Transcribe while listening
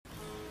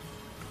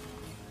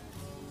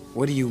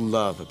What do you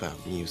love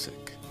about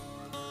music?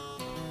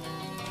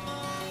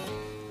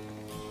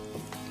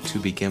 To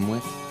begin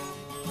with,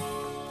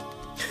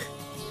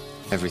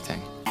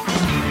 everything.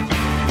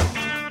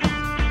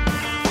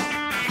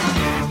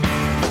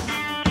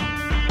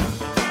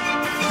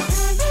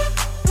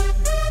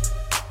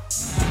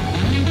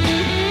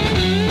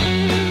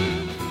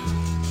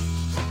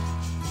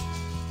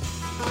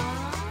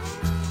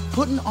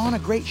 Putting on a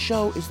great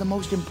show is the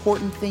most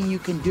important thing you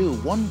can do.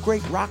 One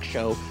great rock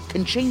show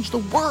can change the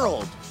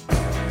world.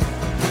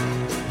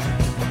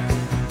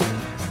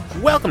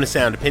 Welcome to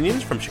Sound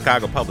Opinions from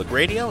Chicago Public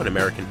Radio and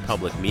American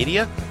Public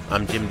Media.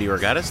 I'm Jim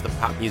DeOrgatis, the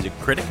pop music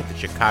critic at the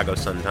Chicago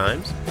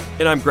Sun-Times.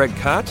 And I'm Greg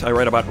Kot. I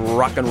write about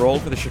rock and roll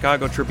for the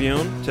Chicago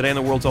Tribune. Today on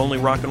the world's only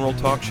rock and roll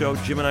talk show,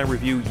 Jim and I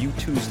review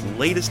U2's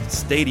latest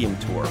stadium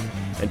tour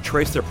and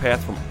trace their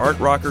path from art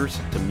rockers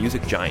to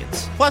music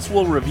giants. Plus,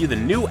 we'll review the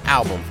new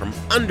album from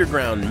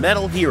underground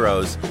metal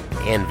heroes,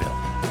 Anvil.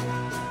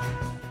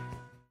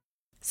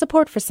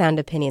 Support for Sound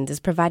Opinions is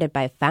provided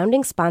by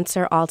founding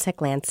sponsor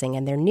Alltech Lansing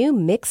and their new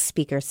mixed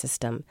speaker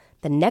system,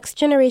 the next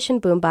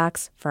generation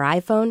boombox for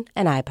iPhone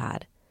and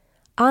iPod.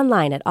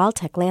 Online at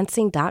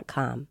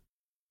alltechlansing.com.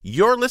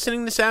 You're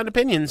listening to Sound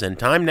Opinions, and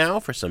time now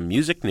for some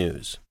music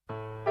news.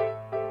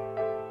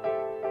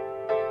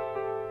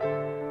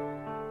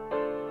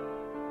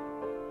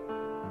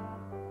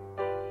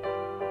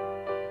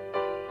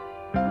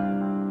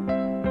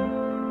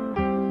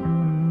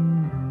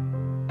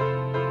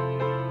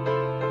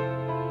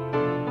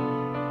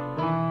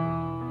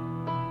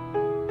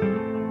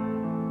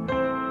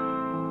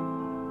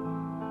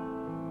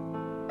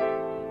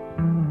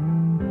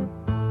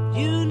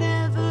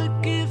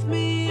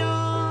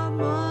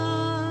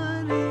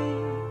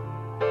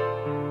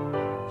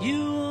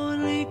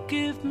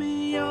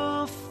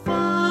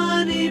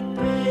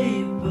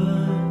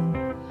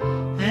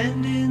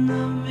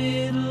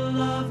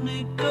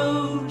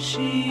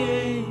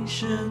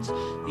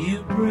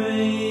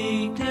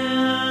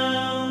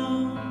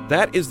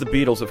 That is the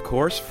Beatles, of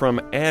course,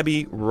 from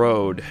Abbey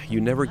Road.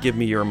 You never give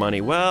me your money.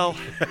 Well,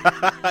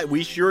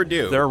 we sure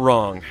do. They're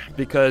wrong,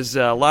 because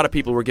a lot of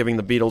people were giving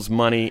the Beatles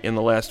money in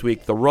the last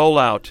week. The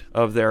rollout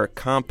of their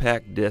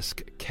compact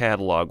disc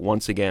catalog,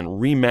 once again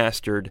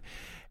remastered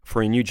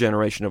for a new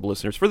generation of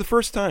listeners for the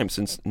first time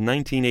since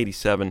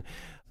 1987.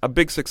 A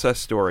big success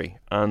story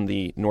on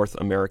the North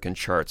American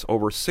charts.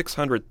 Over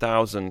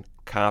 600,000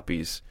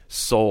 copies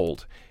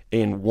sold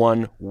in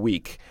 1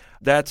 week.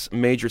 That's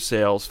major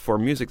sales for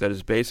music that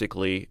is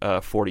basically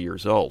 40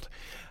 years old.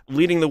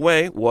 Leading the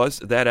way was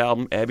that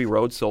album, Abbey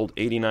Road, sold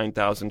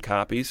 89,000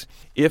 copies.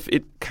 If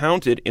it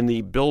counted in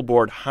the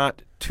Billboard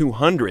Hot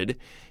 200,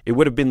 it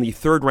would have been the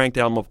third-ranked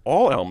album of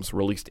all albums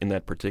released in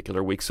that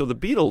particular week. So the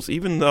Beatles,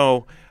 even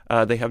though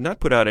they have not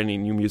put out any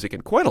new music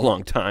in quite a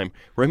long time,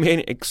 remain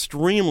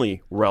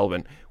extremely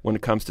relevant when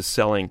it comes to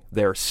selling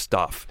their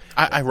stuff.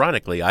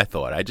 Ironically, I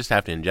thought, I just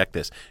have to inject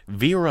this,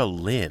 Vera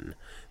Lynn,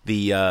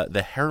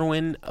 the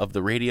heroine of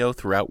the radio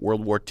throughout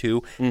World War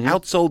II,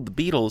 outsold the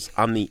Beatles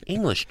on the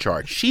English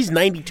chart. She's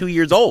 92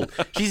 years old.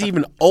 She's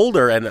even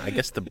older, and I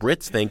guess the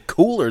Brits think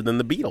cooler than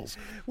the Beatles.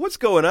 What's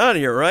going on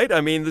here, right? I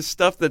mean, this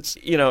stuff that's,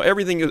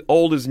 everything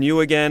old is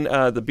new again.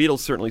 The Beatles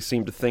certainly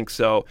seem to think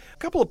so. A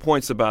couple of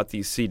points about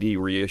these CD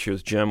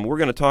reissues, Jim. We're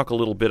going to talk a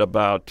little bit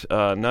about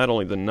not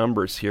only the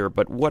numbers here,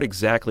 but what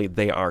exactly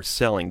they are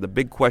selling. The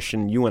big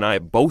question you and I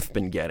have both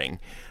been getting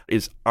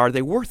is, are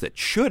they worth it?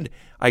 Should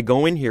I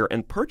go in here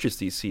and purchase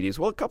these CDs?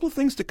 Well, a couple of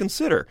things to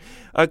consider,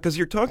 because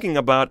you're talking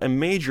about a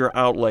major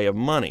outlay of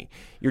money.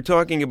 You're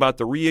talking about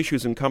the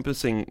reissues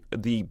encompassing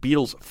the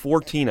Beatles'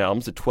 14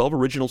 albums, the 12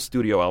 original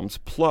studio albums,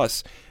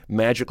 plus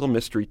Magical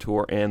Mystery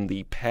Tour and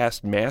the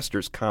Past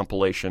Masters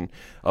compilation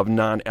of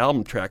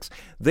non-album tracks.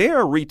 They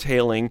are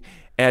retailing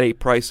at a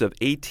price of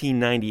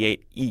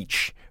 $18.98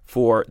 each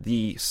for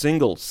the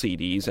single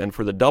CDs, and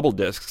for the double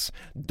discs,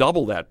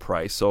 double that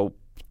price, so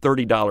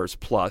 $30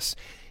 plus.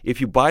 If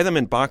you buy them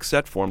in box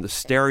set form, the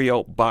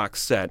stereo box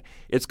set,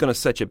 it's going to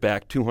set you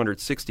back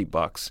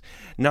 $260.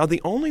 Now, the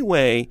only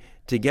way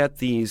to get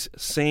these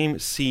same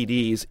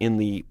CDs in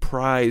the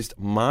prized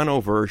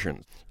mono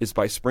version is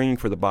by springing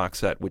for the box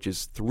set, which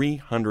is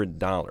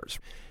 $300.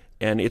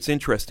 And it's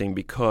interesting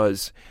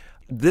because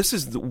this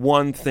is the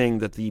one thing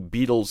that the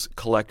Beatles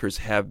collectors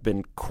have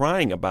been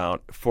crying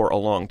about for a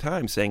long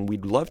time, saying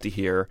we'd love to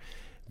hear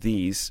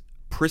these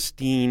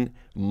pristine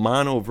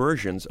mono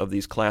versions of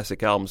these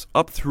classic albums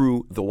up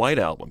through the White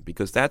Album,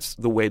 because that's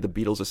the way the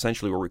Beatles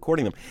essentially were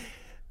recording them.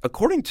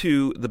 According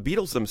to the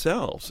Beatles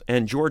themselves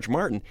and George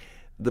Martin,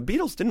 the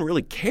Beatles didn't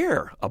really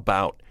care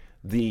about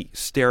the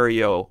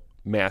stereo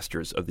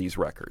masters of these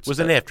records. Was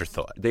an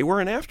afterthought. They were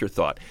an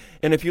afterthought.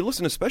 And if you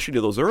listen especially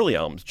to those early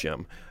albums,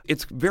 Jim,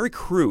 it's very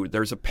crude.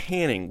 There's a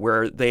panning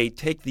where they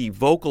take the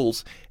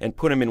vocals and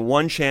put them in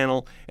one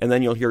channel, and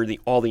then you'll hear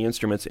all the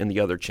instruments in the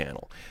other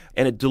channel.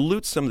 And it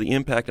dilutes some of the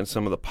impact and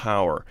some of the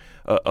power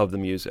of the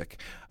music.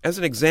 As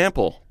an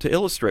example, to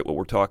illustrate what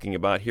we're talking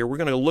about here, we're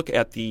going to look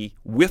at the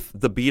With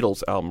the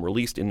Beatles album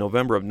released in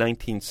November of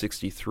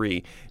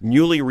 1963,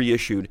 newly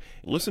reissued.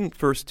 Listen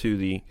first to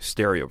the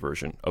stereo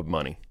version of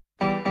Money.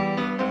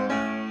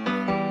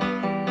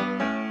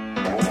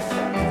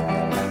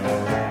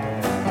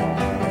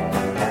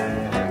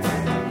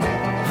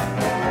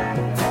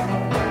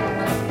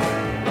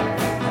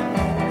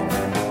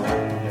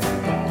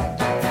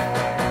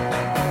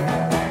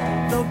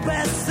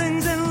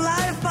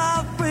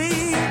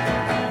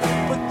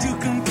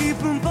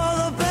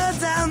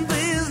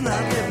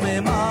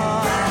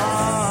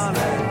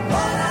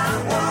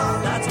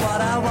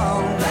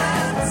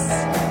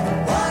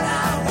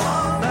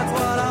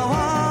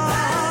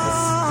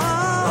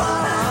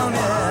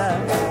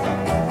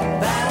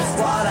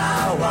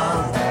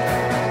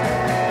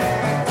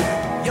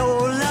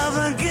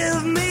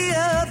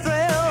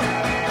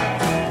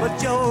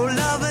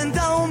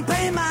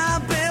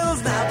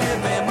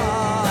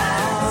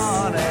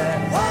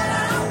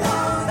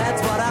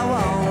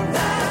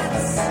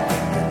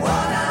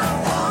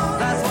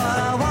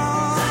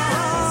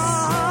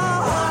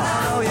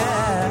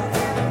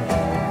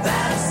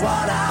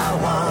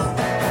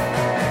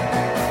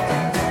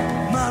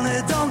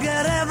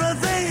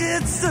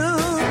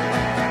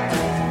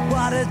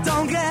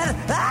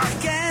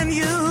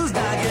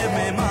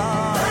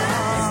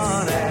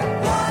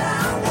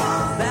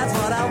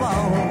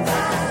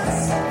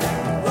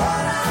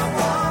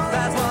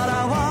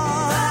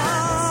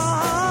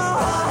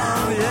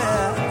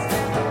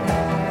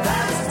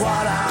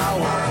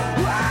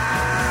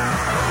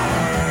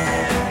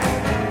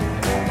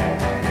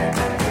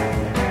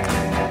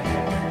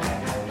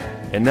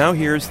 And now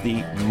here's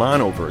the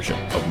mono version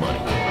of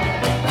Money.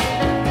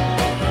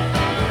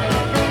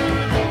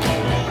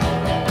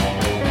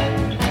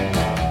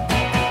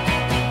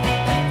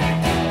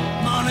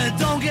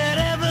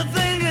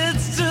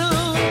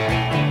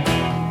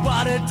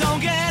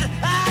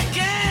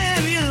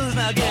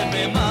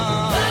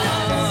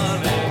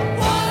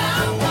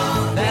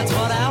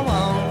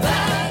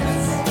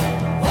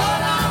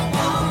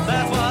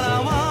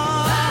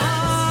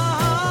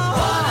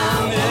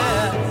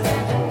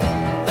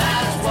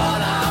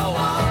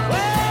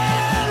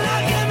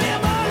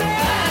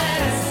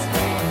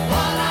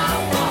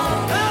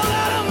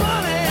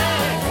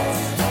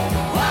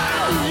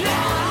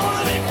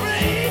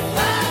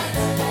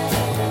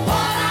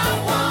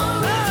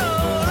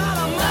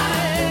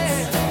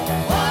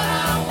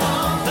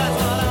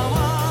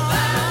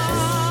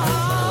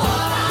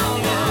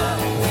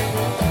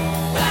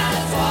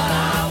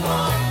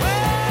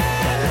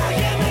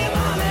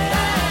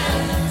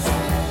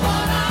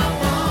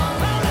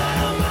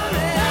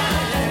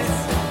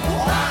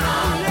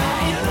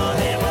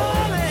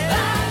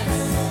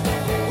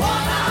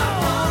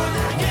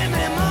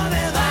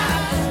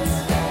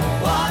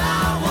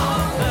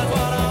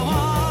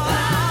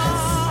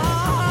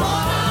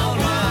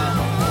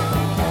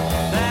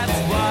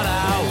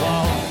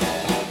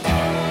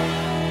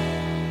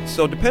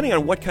 So depending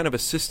on what kind of a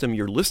system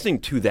you're listening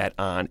to that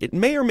on, it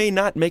may or may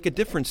not make a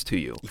difference to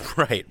you.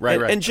 Right.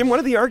 And Jim, one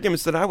of the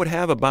arguments that I would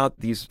have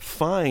about these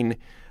fine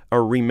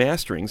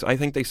remasterings, I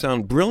think they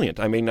sound brilliant.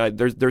 I mean,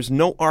 there's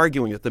no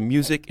arguing that the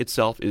music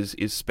itself is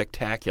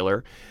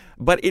spectacular,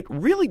 but it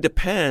really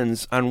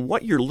depends on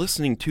what you're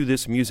listening to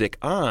this music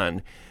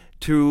on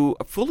to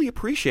fully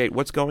appreciate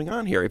what's going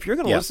on here. If you're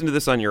going to listen to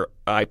this on your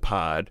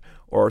iPod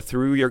or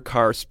through your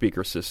car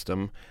speaker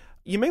system,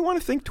 you may want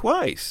to think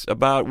twice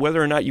about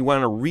whether or not you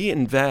want to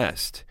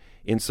reinvest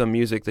in some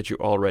music that you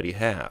already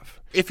have.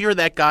 If you're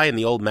that guy in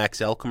the old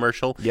Maxell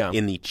commercial, Yeah.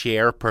 in the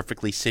chair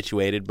perfectly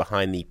situated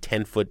behind the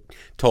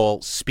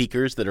 10-foot-tall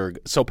speakers that are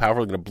so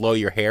powerful they're going to blow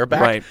your hair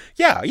back, Right.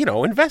 yeah,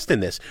 invest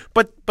in this.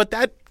 But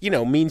that,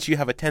 means you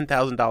have a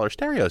 $10,000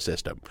 stereo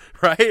system,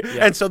 right?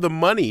 Yeah. And so the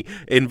money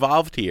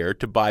involved here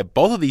to buy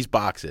both of these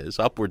boxes,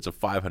 upwards of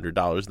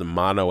 $500, the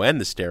mono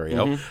and the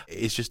stereo,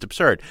 is just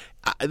absurd.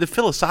 The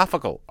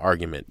philosophical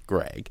argument,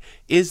 Greg,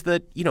 is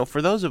that,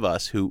 for those of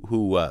us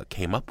who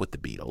came up with the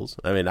Beatles,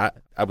 I mean,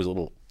 I was a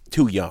little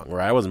too young,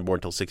 right? I wasn't born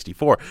until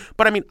 1964.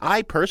 But I mean,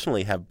 I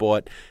personally have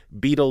bought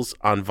Beatles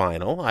on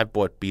vinyl. I've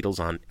bought Beatles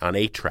on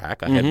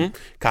 8-track. I had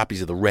copies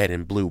of the red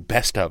and blue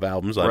best of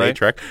albums on Right.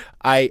 8-track.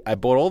 I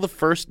bought all the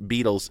first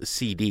Beatles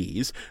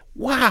CDs.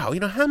 Wow,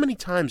 how many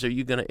times are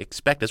you going to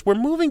expect us? We're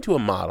moving to a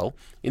model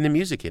in the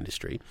music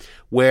industry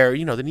where,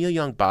 the Neil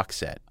Young box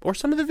set or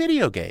some of the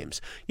video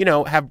games,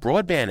 have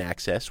broadband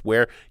access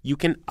where you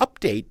can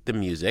update the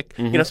music,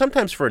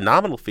 sometimes for a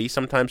nominal fee,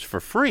 sometimes for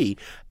free.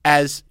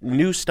 as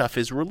new stuff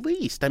is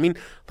released. I mean,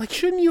 like,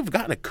 shouldn't you have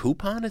gotten a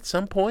coupon at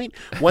some point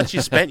once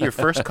you spent your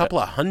first couple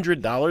of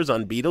 $100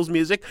 on Beatles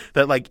music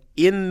that, like,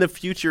 in the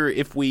future,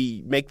 if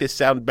we make this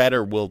sound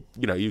better,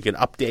 you can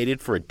update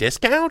it for a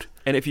discount?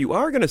 And if you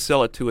are going to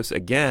sell it to us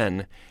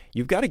again,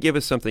 you've got to give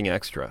us something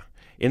extra.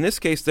 In this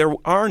case, there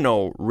are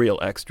no real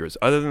extras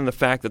other than the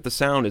fact that the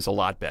sound is a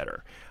lot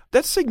better.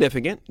 That's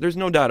significant. There's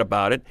no doubt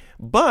about it.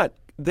 But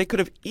they could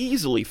have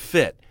easily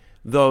fit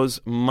those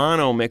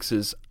mono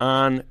mixes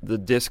on the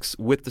discs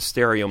with the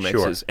stereo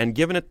mixes and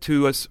given it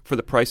to us for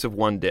the price of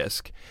one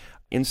disc.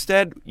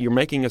 Instead, you're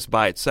making us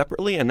buy it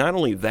separately, and not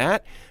only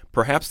that,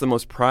 perhaps the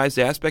most prized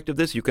aspect of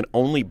this you can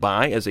only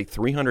buy as a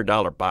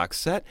 $300 box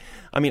set.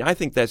 I mean, I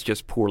think that's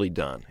just poorly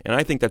done, and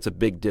I think that's a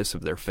big diss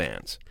of their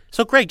fans.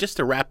 So, Greg, just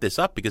to wrap this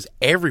up, because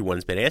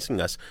everyone's been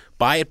asking us,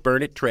 buy it,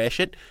 burn it, trash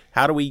it,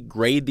 how do we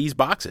grade these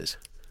boxes?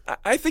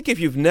 I think if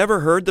you've never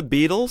heard the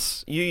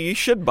Beatles, you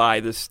should buy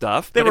this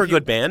stuff. They were a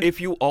good band. If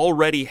you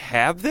already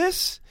have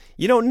this,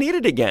 you don't need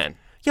it again.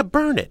 Yeah,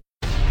 burn it.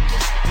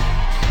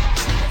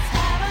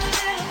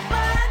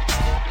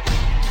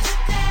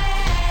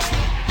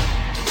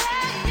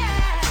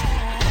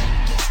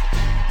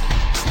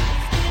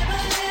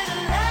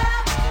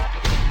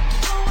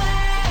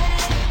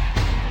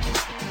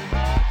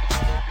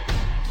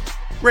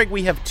 Greg,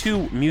 we have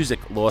two music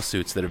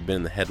lawsuits that have been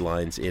in the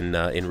headlines in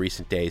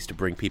recent days to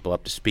bring people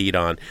up to speed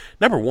on.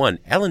 Number one,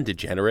 Ellen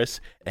DeGeneres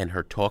and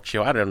her talk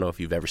show. I don't know if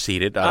you've ever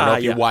seen it. I don't know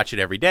if you watch it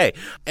every day.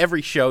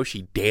 Every show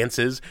she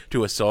dances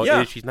to a song.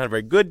 Yeah. She's not a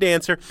very good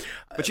dancer.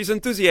 But she's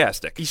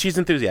enthusiastic. She's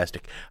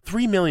enthusiastic.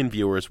 3 million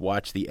viewers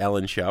watch the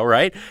Ellen show,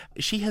 right?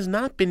 She has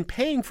not been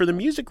paying for the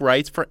music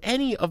rights for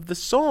any of the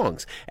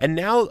songs. And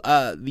now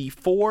the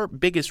 4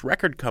 biggest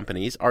record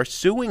companies are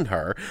suing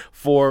her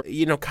for,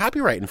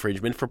 copyright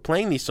infringement for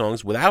playing these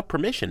songs without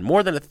permission.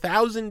 More than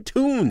 1,000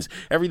 tunes,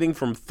 everything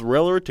from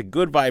Thriller to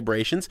Good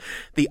Vibrations.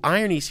 The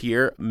ironies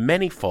here,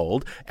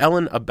 manyfold.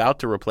 Ellen about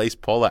to replace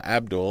Paula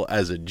Abdul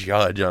as a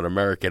judge on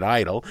American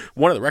Idol.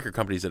 One of the record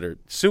companies that are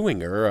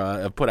suing her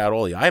have put out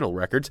all the Idol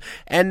records.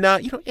 And,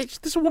 this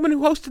is a woman who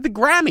hosted the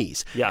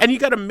Grammys. Yeah. And you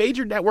got a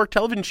major network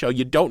television show.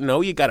 You don't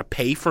know you got to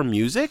pay for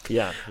music.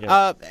 Yeah.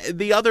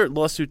 The other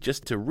lawsuit,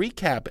 just to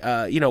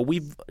recap,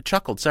 we've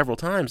chuckled several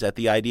times at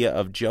the idea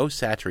of Joe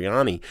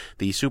Satriani,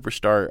 the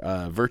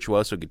superstar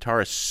virtuoso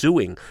guitarist,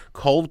 suing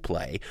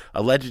Coldplay,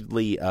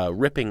 allegedly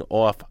ripping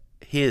off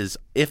his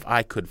If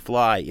I Could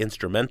Fly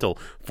instrumental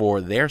for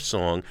their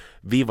song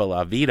Viva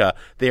La Vida.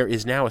 There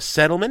is now a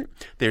settlement.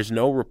 There's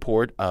no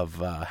report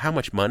of how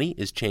much money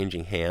is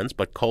changing hands,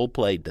 but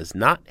Coldplay does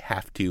not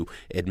have to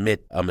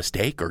admit a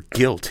mistake or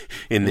guilt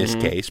in this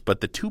case, but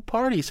the two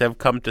parties have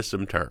come to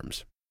some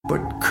terms.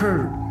 But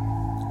Kurt,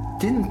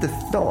 didn't the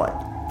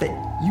thought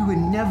that you would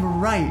never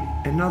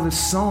write another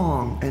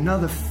song,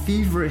 another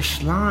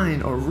feverish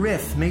line or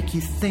riff make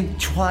you think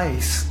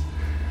twice?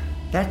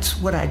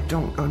 That's what I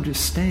don't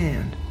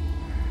understand,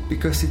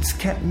 because it's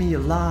kept me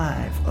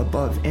alive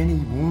above any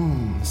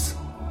wounds.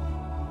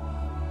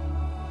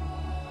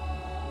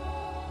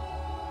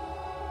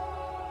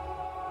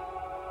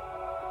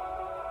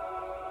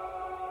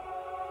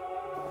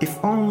 If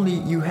only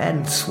you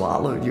hadn't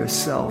swallowed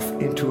yourself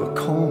into a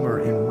coma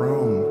in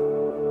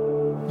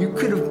Rome. You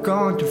could have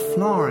gone to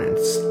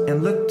Florence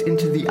and looked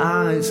into the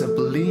eyes of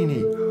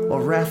Bellini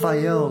or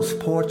Raphael's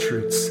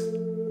portraits.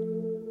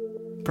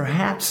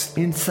 Perhaps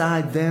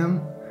inside them,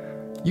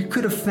 you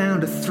could have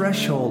found a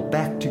threshold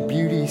back to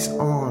beauty's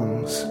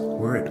arms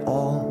where it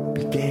all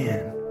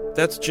began.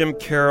 That's Jim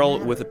Carroll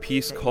with a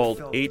piece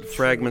called 8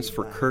 Fragments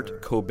for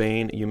Kurt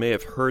Cobain. You may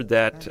have heard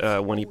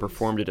that when he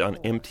performed it on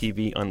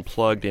MTV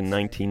Unplugged in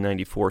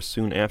 1994,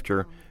 soon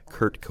after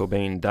Kurt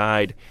Cobain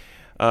died.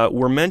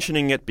 We're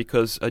mentioning it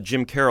because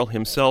Jim Carroll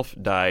himself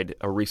died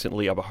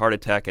recently of a heart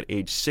attack at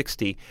age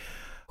 60.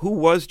 Who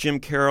was Jim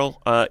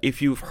Carroll?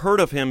 If you've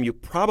heard of him, you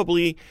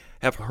probably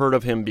have heard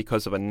of him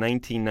because of a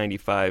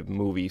 1995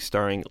 movie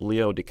starring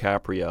Leo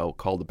DiCaprio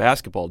called The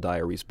Basketball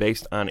Diaries,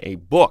 based on a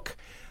book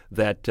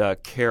that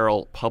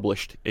Carroll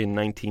published in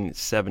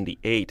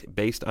 1978,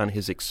 based on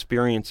his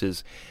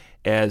experiences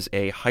as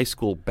a high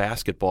school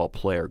basketball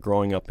player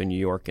growing up in New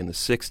York in the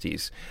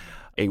 60s,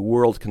 a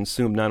world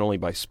consumed not only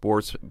by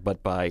sports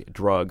but by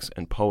drugs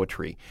and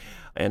poetry,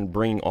 and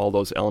bringing all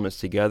those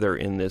elements together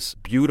in this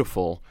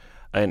beautiful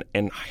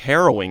and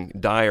harrowing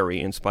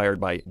diary inspired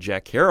by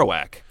Jack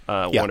Kerouac,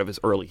 one of his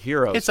early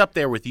heroes. It's up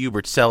there with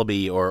Hubert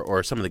Selby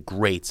or some of the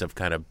greats of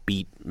kind of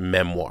beat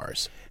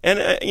memoirs.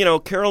 And,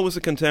 Carroll was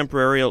a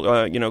contemporary,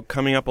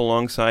 coming up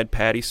alongside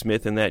Patti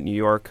Smith in that New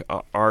York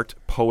art,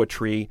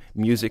 poetry,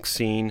 music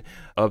scene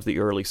of the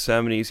early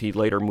 70s. He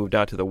later moved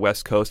out to the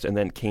West Coast and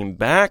then came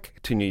back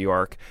to New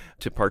York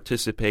to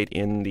participate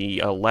in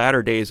the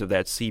latter days of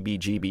that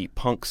CBGB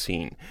punk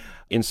scene.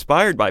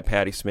 inspired by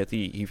Patti Smith,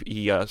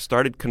 he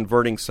started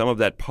converting some of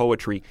that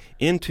poetry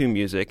into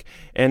music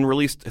and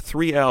released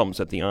 3 albums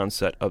at the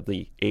onset of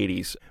the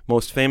 80s,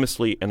 most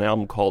famously an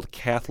album called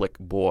Catholic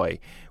Boy,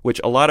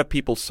 which a lot of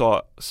people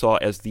saw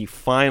as the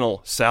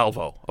final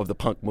salvo of the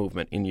punk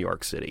movement in New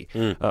York City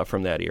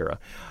from that era.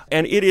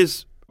 And it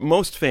is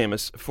most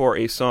famous for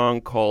a song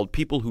called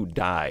People Who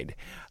Died,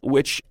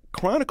 which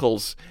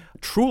chronicles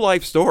true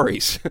life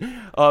stories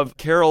of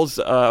Carroll's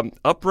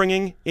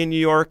upbringing in New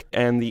York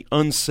and the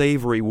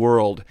unsavory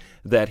world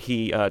that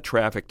he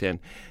trafficked in.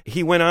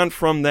 He went on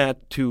from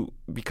that to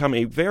become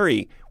a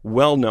very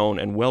well-known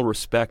and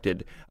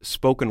well-respected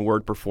spoken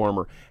word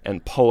performer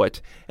and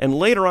poet, and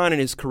later on in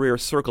his career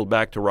circled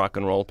back to rock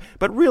and roll.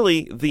 But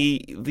really,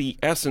 the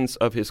essence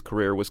of his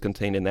career was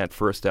contained in that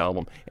first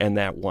album and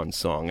that one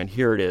song. And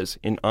here it is,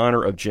 in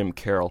honor of Jim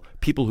Carroll,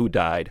 People Who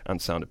Died, on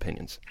Sound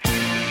Opinions.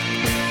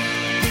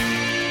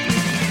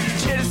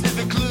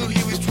 The clue,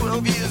 he was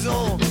 12 years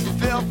old,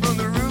 fell from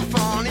the roof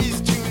on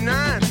East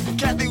 29.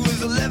 Kathy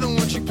was 11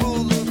 when she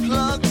pulled the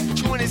plug,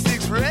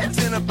 26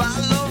 reds and a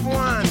bottle of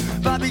wine.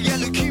 Bobby got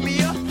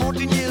leukemia,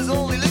 14 years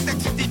old, he looked like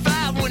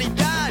 65 when he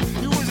died.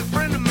 He was a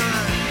friend of mine.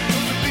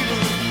 Those are people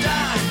who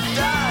died,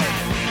 died.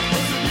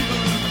 Those are people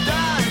who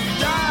died,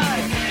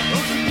 died.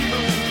 Those are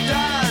people who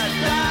died,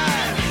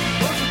 died.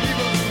 Those are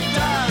people who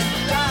died,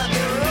 died.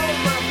 They're all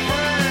my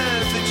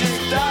friends that just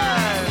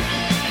died.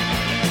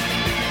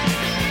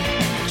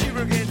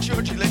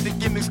 Georgie let the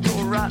gimmicks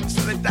go rotten,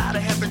 so they died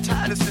of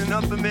hepatitis in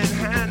upper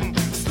Manhattan.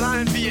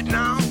 Slime in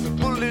Vietnam,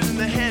 bullet in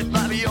the head.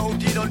 Bobby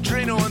OD'd on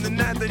Drano on the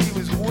night that he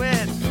was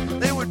wet.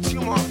 There were 2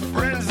 more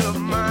friends of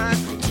mine,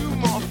 2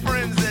 more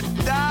friends that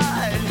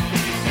died.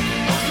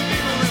 Those are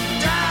people who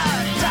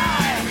died,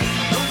 died.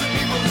 Those are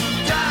people who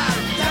died,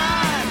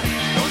 died.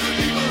 Those are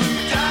people who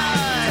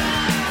died.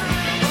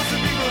 Those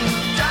are people who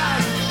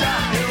died,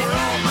 died. They were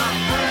all my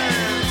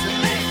friends and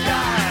they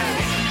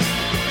died.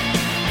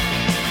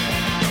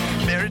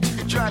 Mary took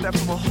a drive out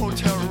from a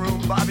hotel room.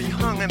 Bobby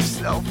hung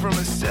himself from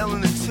a cell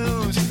in the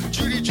Tubes.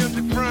 Judy jumped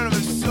in front of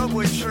a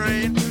subway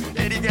train.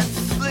 Eddie got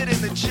slit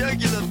in the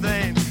jugular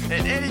vein.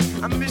 And Eddie,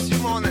 I miss you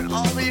more than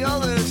all the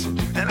others.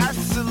 And I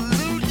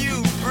salute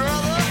you,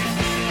 brother.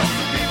 Those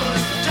are people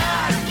who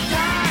died,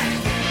 died.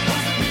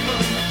 Those are people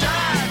who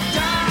died,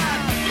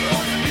 died.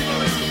 Those are people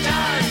who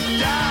died,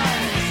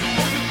 died.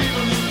 Those are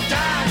people who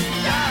died,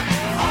 died.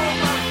 All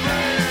my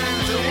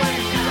friends are when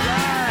you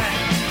died.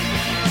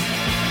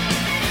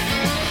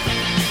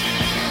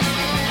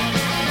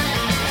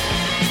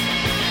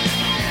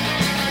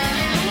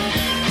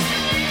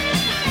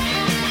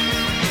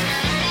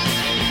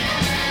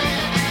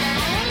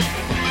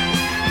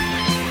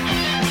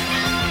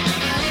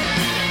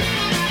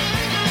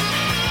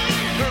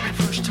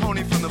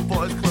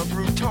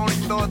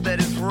 Thought that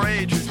his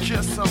rage was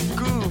just some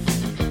goof,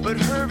 but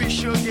Herbie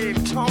sure gave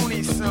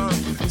Tony some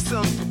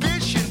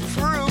bitchin'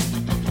 proof.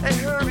 And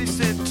Herbie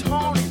said,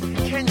 Tony,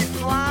 can you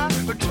fly?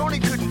 But Tony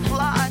couldn't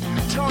fly.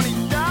 Tony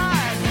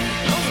died.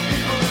 Those are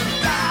people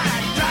who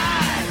died,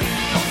 died.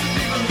 Those are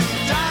people who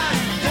died,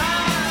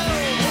 died.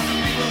 Those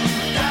are people who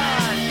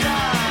died,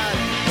 died.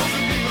 Those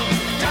are people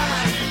who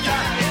died,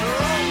 died. They're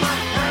all my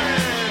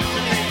friends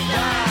and they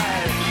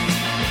died.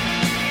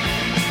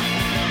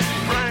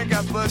 Brian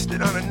got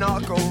busted on a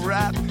narco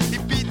rap. He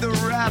beat the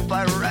rap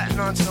by ratting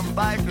on some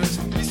bikers.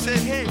 He said,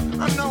 hey,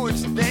 I know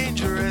it's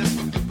dangerous,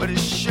 but it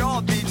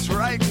sure beats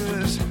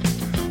Rikers.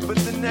 But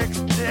the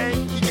next day,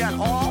 he got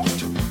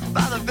offed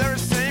by the very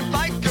same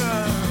bikers.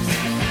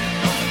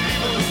 Those are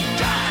people who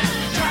died,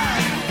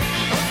 died.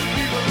 Those are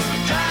people who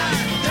died,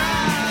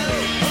 died.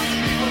 Those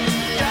are people who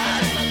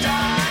died,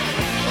 died.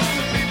 Those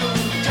are people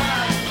who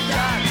died,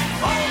 died.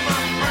 All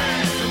my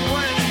friends and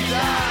when he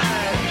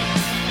died.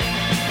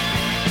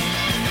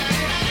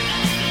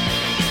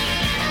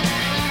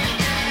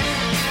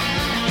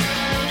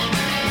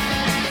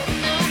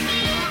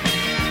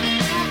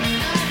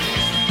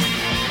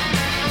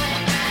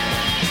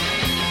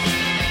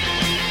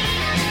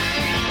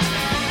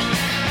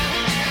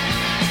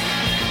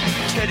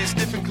 Teddy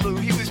Stiffen Clue,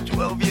 he was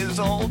 12 years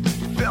old,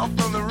 fell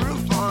from the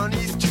roof on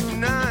East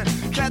 29.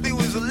 Kathy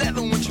was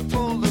 11 when she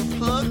pulled the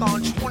plug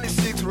on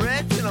 26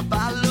 reds and a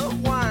bottle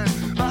of wine.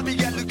 Bobby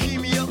got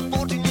leukemia,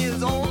 14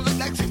 years old, looked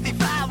like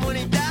 65 when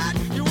he died.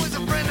 He was a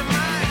friend of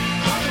mine.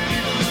 Those are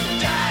people who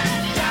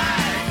died,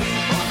 died.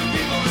 Those are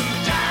people who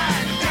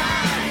died,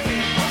 died.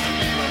 Those are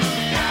people who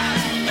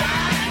died,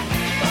 died.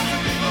 Those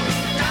are people who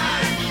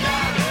died,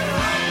 died. They're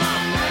all my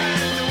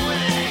friends and when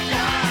they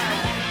died.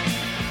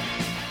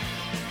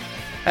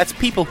 That's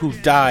People Who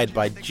Died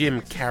by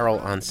Jim Carroll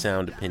on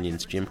Sound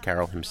Opinions. Jim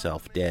Carroll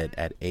himself dead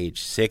at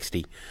age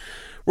 60.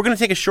 We're going to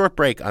take a short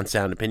break on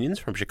Sound Opinions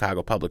from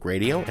Chicago Public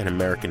Radio and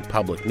American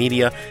Public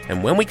Media.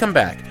 And when we come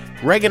back,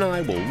 Greg and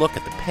I will look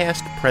at the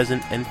past,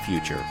 present, and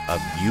future of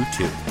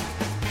U2.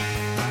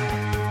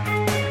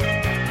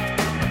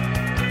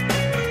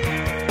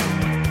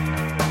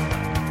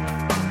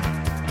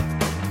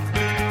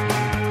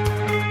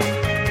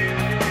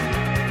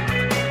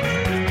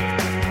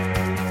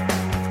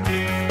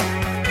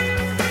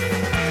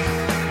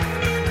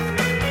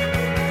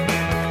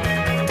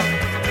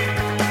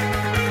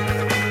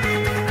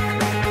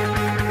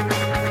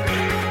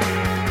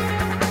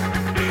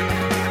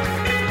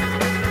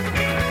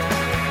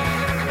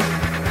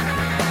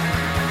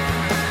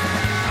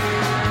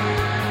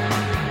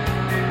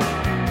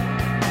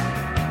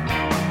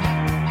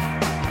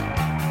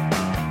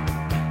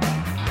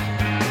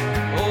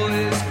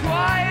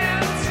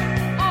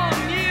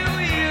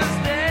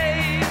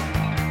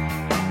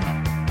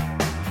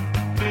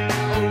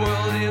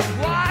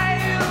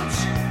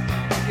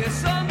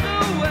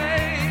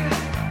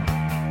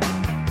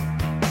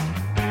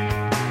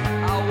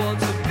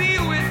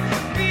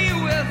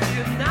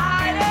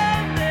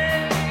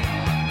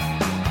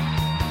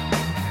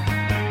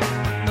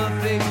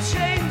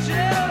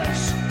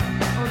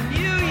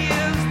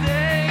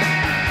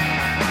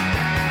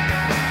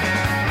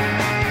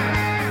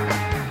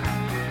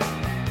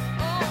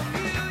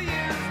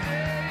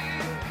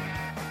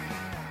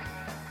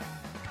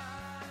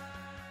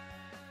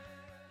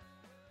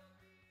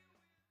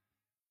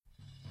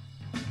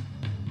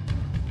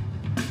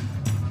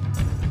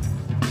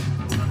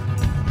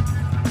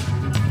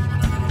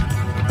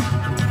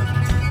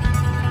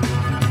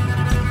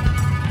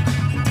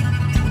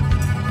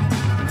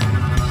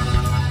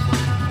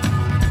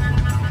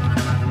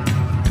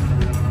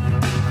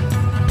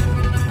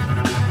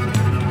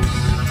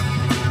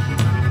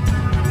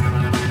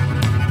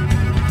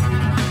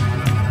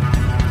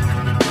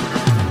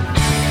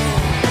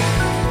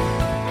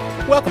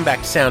 Welcome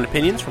back to Sound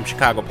Opinions from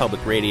Chicago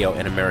Public Radio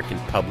and American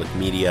Public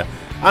Media.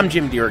 I'm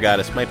Jim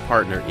DeRogatis. My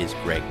partner is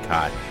Greg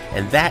Kot,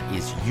 and that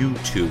is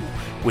U2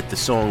 with the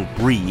song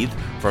Breathe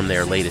from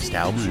their latest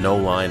album, No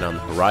Line on the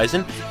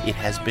Horizon. It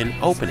has been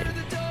opening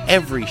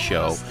every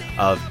show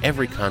of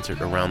every concert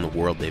around the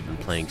world they've been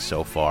playing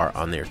so far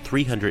on their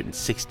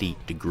 360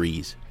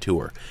 Degrees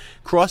tour.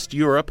 Crossed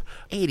Europe,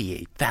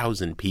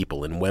 88,000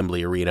 people in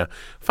Wembley Arena.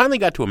 Finally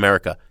got to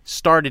America,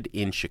 started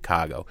in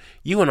Chicago.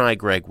 You and I,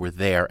 Greg, were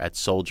there at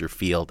Soldier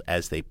Field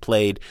as they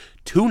played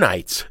 2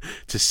 nights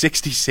to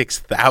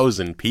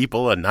 66,000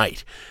 people a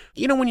night.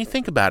 You know, when you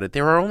think about it,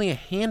 there are only a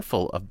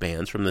handful of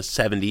bands from the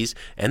 70s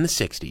and the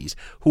 60s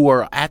who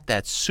are at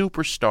that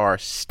superstar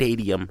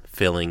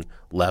stadium-filling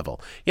level.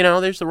 You know,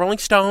 there's the Rolling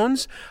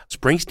Stones.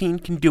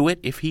 Springsteen can do it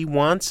if he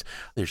wants.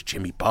 There's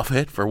Jimmy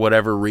Buffett for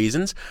whatever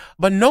reasons.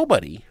 But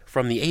nobody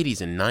from the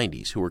 80s and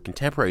 90s who were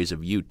contemporaries of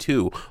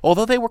U2,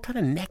 although they were kind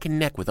of neck and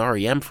neck with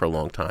REM for a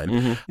long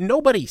time,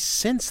 nobody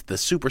since the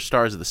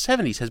superstars of the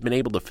 70s has been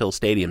able to fill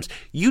stadiums.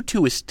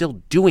 U2 is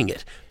still doing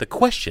it. The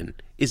question,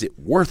 is it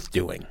worth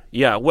doing?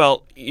 Yeah,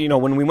 well, you know,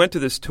 when we went to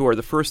this tour,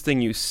 the first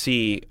thing you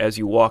see as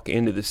you walk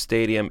into the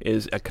stadium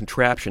is a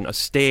contraption, a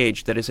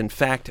stage that is in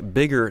fact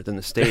bigger than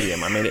the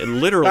stadium. I mean, it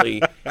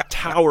literally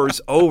towers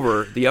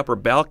over the upper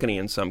balcony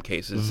in some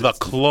cases. The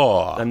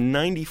Claw. A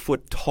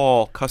 90-foot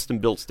tall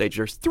custom-built stage.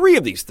 There's 3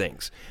 of these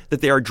things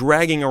that they are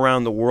dragging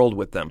around the world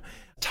with them,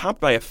 topped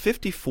by a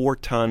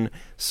 54-ton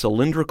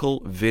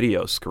cylindrical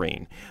video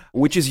screen,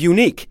 which is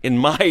unique in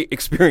my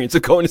experience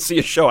of going to see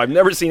a show. I've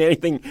never seen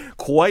anything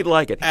quite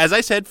like it. As I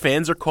said,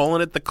 fans are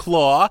calling it the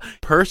Claw.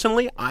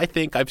 Personally, I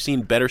think I've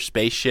seen better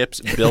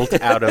spaceships built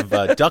out of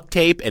duct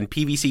tape and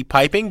PVC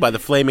piping by the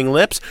Flaming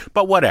Lips,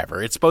 but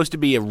whatever. It's supposed to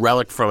be a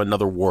relic from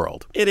another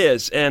world. It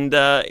is, and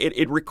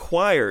it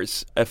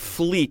requires a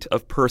fleet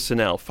of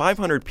personnel.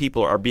 500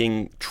 people are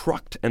being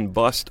trucked and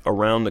bussed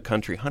around the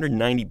country,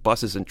 190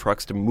 buses and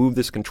trucks to move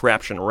this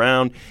contraption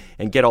around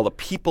and get all the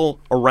people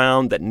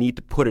around that need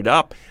to put it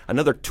up.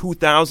 Another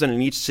 2,000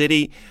 in each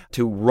city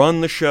to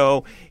run the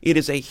show. It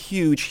is a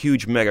huge,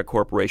 huge mega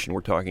corporation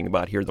we're talking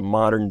about here, the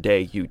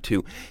modern-day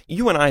U2.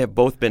 You and I have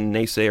both been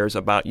naysayers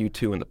about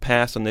U2 in the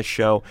past on this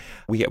show.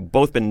 We have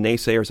both been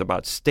naysayers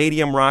about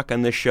stadium rock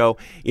on this show.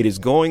 It is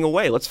going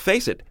away. Let's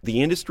face it,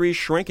 the industry is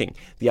shrinking.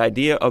 The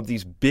idea of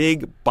these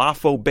big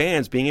boffo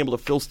bands being able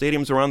to fill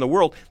stadiums around the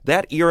world,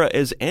 that era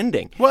is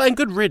ending. Well, and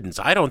good riddance.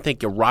 I don't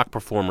think a rock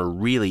performer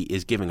really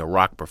is giving a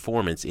rock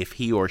performance if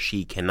he or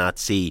she cannot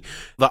see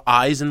the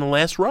eyes in the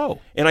last row.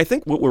 And I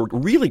think what we're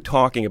really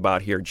talking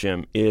about here,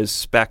 Jim, is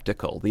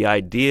spectacle. The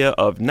idea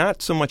of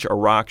not so much a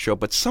rock show,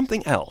 but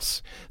something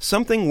else.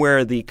 Something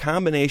where the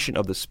combination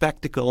of the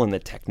spectacle and the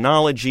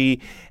technology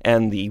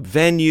and the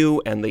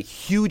venue and the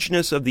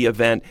hugeness of the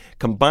event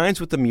combines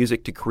with the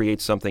music to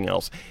create something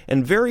else.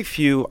 And very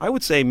few, I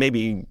would say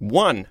maybe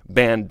one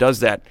band does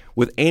that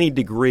with any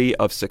degree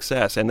of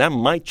success, and that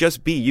might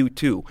just be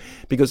U2.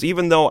 Because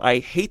even though I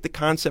hate the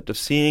concept of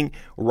seeing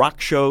rock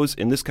shows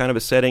in this kind of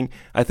a setting,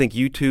 I think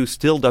U2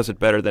 still does it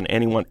better than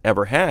anyone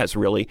ever has,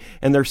 really.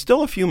 And there's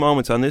still a few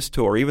moments on this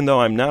tour, even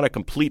though I'm not a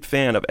complete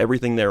fan of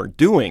everything they're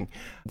doing,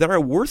 that are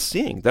worth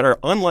seeing, that are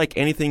unlike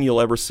anything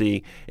you'll ever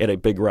see at a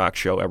big rock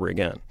show ever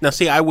again. Now,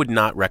 see, I would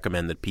not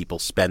recommend that people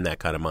spend that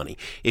kind of money.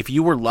 If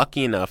you were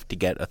lucky enough to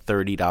get a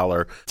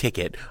 $30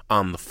 ticket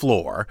on the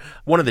floor,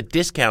 one of the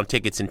discount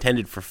tickets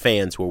intended for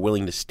fans who are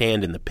willing to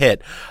stand in the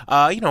pit,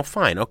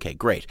 fine, okay,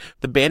 great.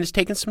 The band is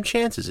taking some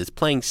chances. It's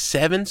playing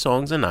 7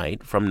 songs a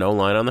night from No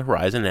Line on the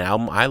Horizon, an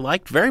album I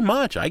liked very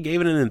much. I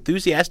gave it an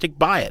enthusiastic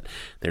buy it.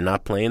 They're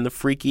not playing the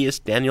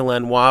freakiest Daniel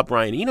Lanois,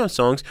 Brian Eno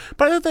songs,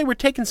 but I thought they were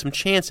taking some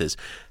chances.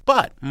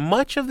 But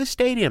much of the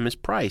stadium is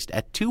priced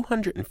at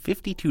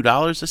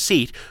 $252 a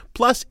seat,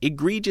 plus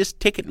egregious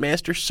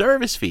Ticketmaster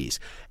service fees.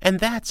 And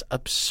that's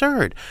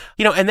absurd.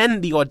 And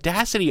then the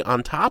audacity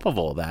on top of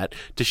all that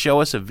to show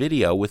us a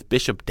video with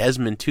Bishop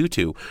Desmond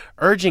Tutu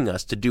urging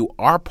us to do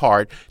our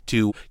part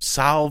to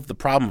solve the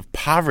problem of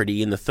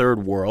poverty in the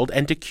third world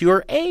and to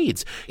cure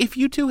AIDS. If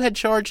U2 had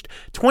charged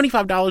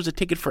 $25 a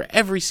ticket for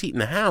every seat in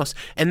the house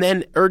and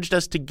then urged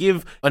us to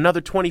give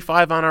another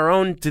 $25 on our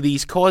own to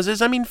these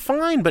causes, I mean,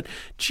 fine, but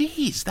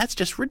geez, that's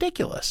just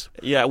ridiculous.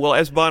 Yeah, well,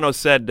 as Bono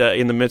said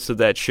in the midst of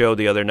that show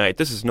the other night,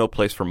 this is no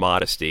place for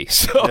modesty.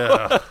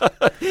 So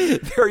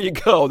there you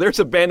go. There's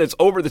a band that's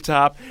over the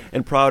top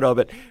and proud of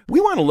it. We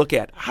want to look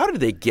at how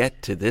did they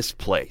get to this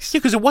place? Yeah,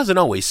 because it wasn't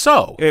always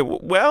so.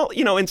 Well,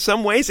 in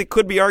some ways it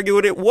could be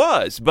argued it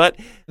was, but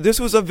this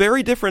was a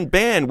very different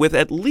band with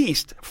at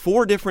least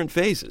 4 different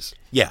phases.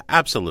 Yeah,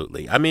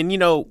 absolutely. I mean,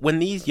 when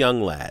these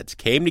young lads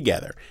came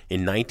together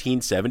in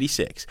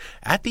 1976,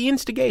 at the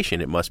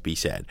instigation, it must be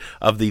said,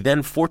 of the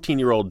then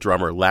 14-year-old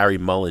drummer Larry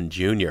Mullen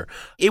Jr.,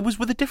 it was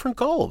with a different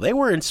goal. They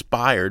were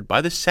inspired by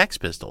the Sex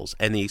Pistols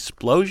and the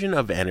explosion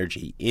of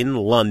energy in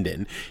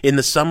London in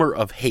the summer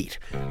of hate.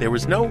 There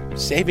was no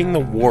saving the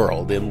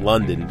world in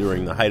London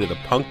during the height of the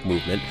punk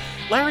movement.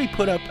 Larry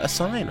put up a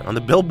sign on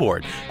the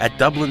billboard at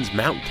Dublin's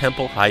Mount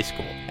Temple High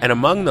School. And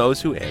among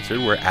those who answered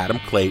were Adam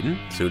Clayton,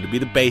 soon to be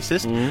the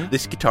bassist,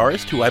 this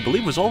guitarist who I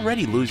believe was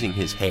already losing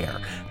his hair,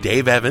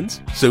 Dave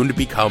Evans, soon to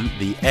become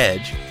the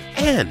Edge,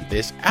 and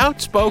this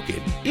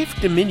outspoken, if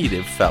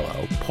diminutive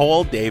fellow,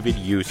 Paul David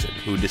Hewson,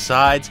 who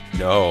decides,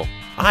 no,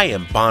 I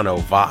am Bono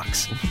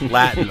Vox,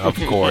 Latin, of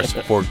course,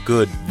 for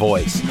good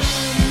voice.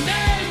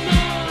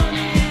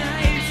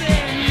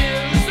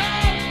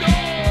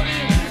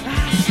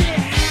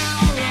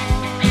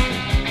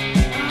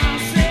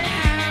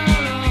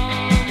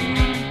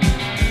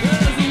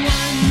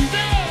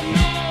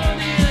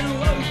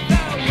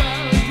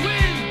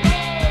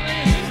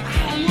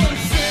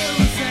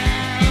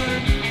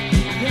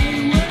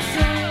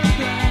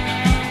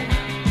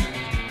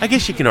 I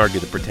guess you can argue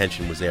the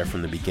pretension was there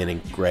from the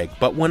beginning, Greg,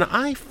 but when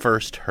I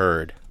first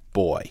heard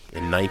Boy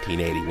in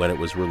 1980 when it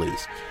was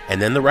released,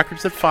 and then the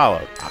records that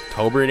followed,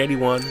 October in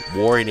 81,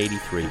 War in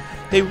 83,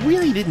 they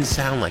really didn't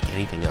sound like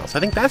anything else.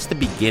 I think that's the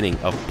beginning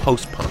of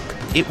post-punk.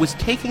 It was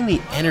taking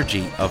the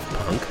energy of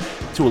punk,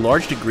 to a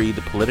large degree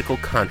the political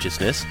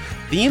consciousness,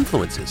 the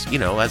influences. You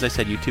know, as I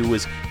said, U2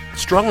 was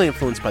strongly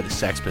influenced by the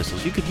Sex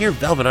Pistols. You could hear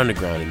Velvet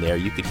Underground in there.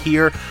 You could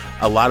hear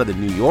a lot of the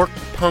New York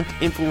punk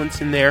influence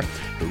in there.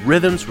 The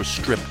rhythms were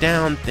stripped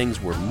down. Things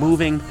were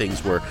moving.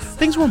 Things were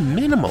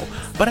minimal.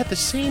 But at the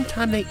same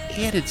time, they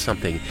added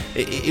something.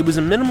 It was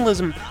a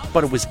minimalism,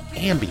 but it was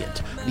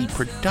ambient. The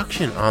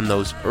production on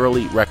those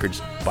early records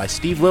by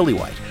Steve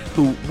Lillywhite,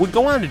 who would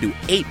go on to do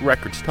 8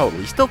 records total.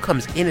 He still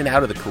comes in and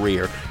out of the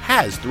career,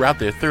 has throughout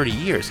their 30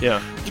 years.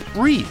 Yeah. It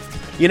breathed.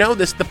 You know,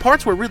 the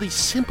parts were really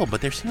simple,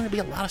 but there seemed to be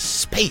a lot of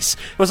space.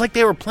 It was like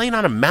they were playing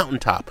on a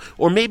mountaintop,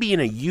 or maybe in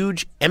a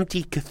huge,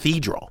 empty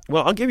cathedral.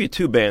 Well, I'll give you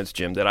 2 bands,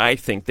 Jim, that I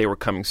think they were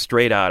coming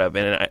straight out of,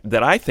 and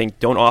that I think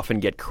don't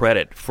often get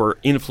credit for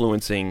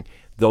influencing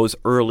those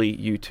early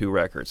U2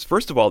 records.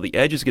 First of all, the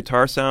Edge's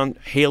guitar sound,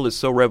 Hail is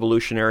so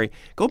revolutionary.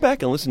 Go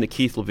back and listen to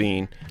Keith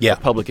Levine,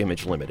 Public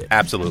Image Limited.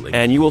 Absolutely.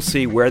 And you will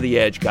see where the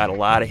Edge got a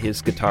lot of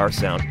his guitar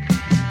sound.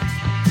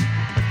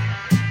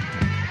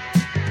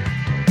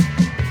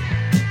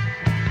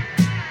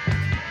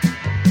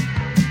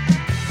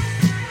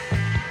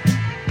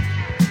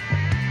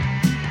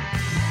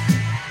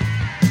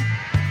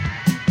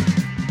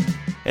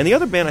 And the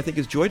other band, I think,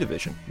 is Joy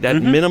Division. That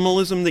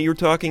minimalism that you're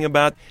talking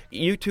about,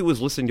 U2 was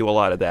listening to a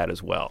lot of that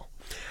as well.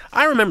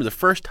 I remember the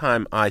first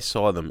time I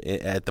saw them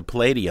at the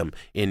Palladium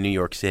in New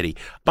York City.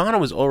 Bono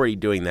was already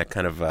doing that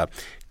kind of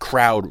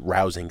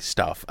crowd-rousing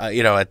stuff.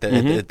 At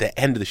the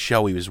end of the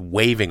show, he was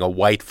waving a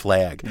white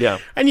flag. Yeah.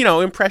 And,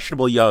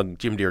 impressionable young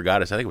Jim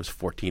DeRogatis, I think it was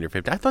 14 or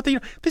 15, I thought,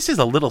 this is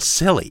a little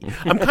silly.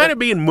 I'm kind of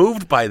being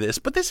moved by this,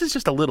 but this is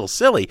just a little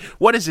silly.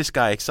 What is this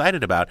guy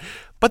excited about?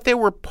 But there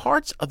were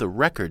parts of the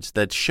records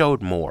that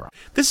showed more.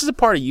 This is a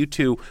part of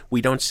U2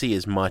 we don't see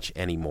as much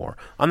anymore.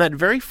 On that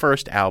very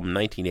first album,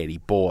 1980,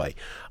 Boy,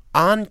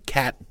 on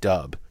Cat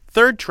Dub,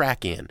 3rd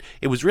track in,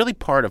 it was really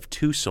part of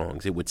 2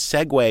 songs. It would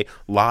segue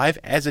live,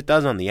 as it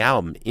does on the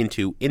album,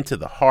 into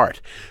the Heart.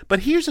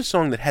 But here's a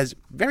song that has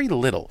very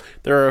little.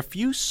 There are a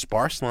few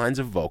sparse lines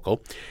of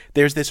vocal.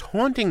 There's this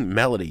haunting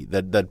melody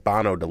that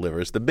Bono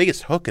delivers. The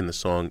biggest hook in the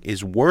song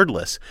is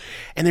wordless,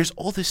 and there's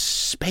all this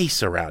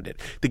space around it.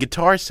 The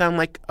guitars sound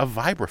like a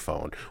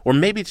vibraphone, or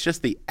maybe it's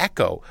just the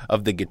echo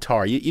of the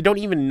guitar. You don't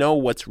even know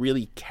what's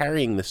really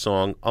carrying the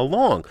song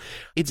along.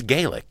 It's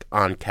Gaelic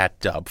on Cat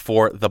Dub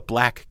for The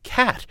Black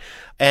Cat.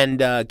 And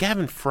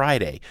Gavin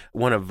Friday,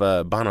 one of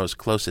Bono's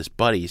closest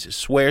buddies,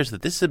 swears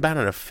that this is about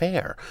an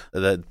affair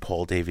that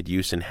Paul David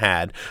Hewson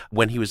had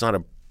when he was on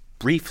a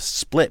brief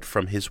split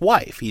from his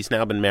wife. He's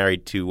now been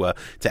married to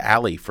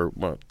Ali for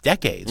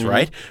decades,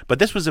 right? But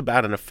this was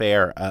about an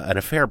affair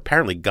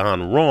apparently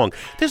gone wrong.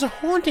 There's a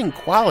haunting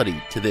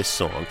quality to this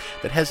song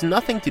that has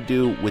nothing to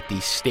do with the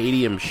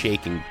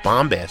stadium-shaking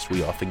bombast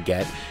we often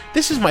get.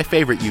 This is my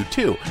favorite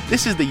U2.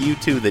 This is the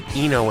U2 that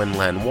Eno and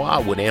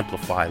Lanois would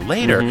amplify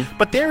later,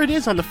 but there it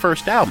is on the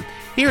first album.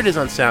 Here it is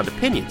on Sound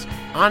Opinions,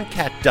 on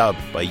Cat Dub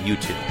by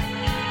U2.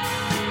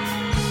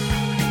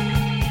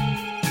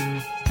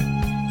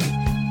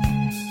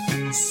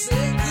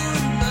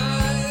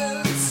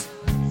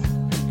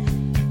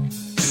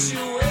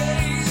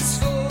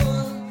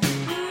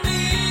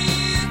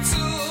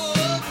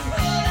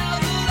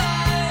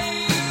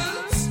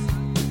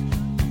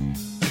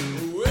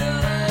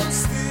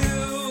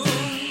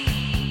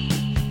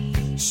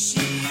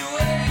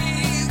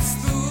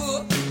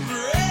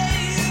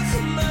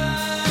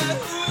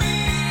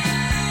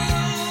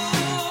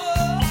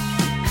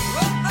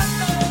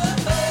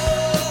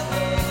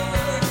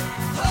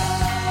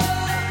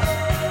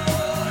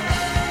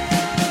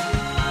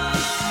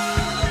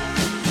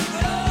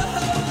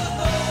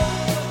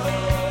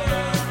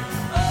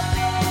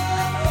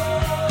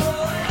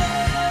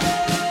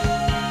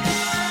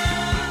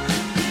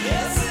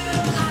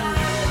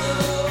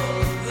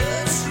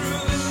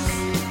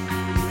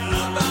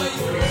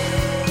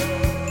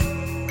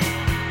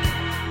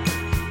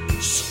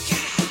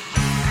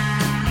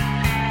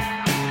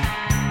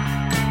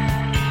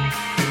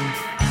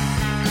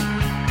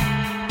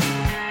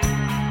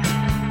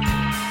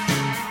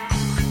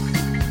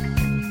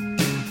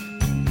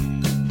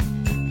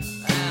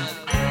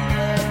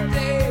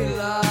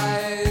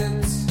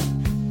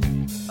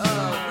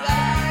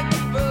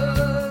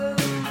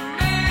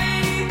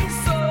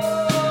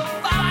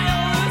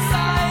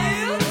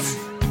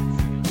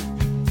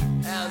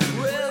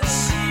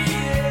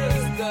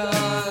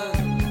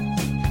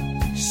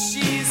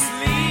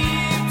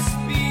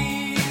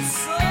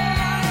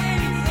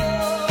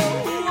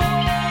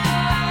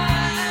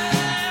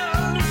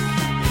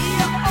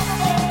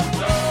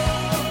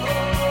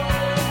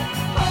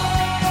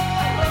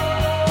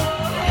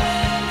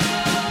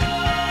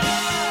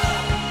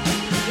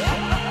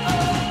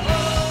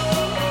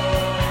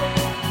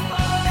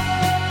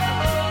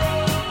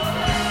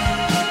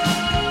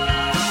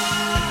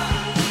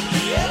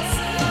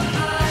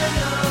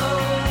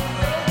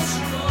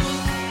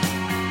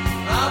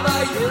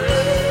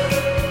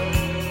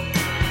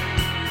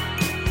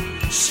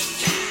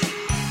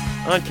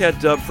 On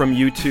Cat Dub from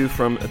U2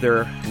 from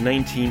their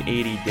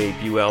 1980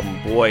 debut album,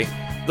 Boy.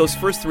 Those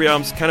first three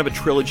albums, kind of a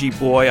trilogy,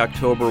 Boy,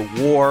 October,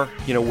 War,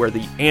 where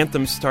the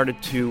anthems started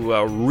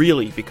to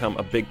really become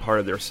a big part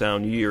of their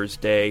sound. New Year's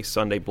Day,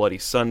 Sunday, Bloody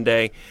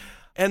Sunday.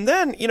 And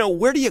then,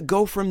 where do you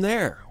go from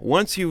there?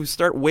 Once you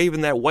start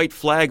waving that white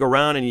flag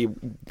around and you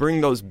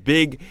bring those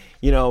big,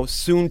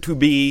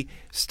 soon-to-be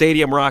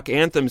stadium rock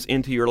anthems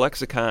into your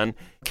lexicon,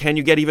 can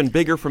you get even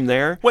bigger from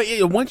there? Well,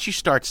 once you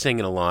start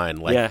singing a line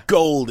like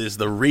gold is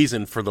the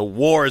reason for the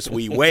wars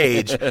we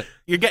wage,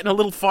 you're getting a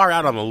little far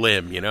out on a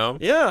limb,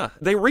 Yeah,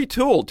 they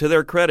retooled, to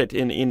their credit,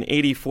 in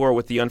 84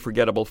 with The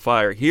Unforgettable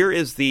Fire. Here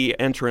is the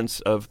entrance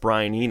of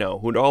Brian Eno,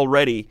 who'd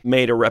already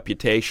made a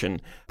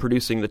reputation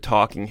producing the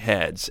Talking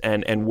Heads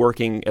and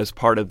working as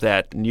part of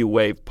that new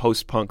wave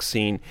post-punk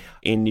scene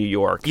in New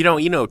York.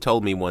 Eno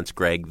told me once,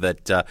 Greg,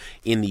 that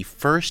in the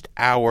first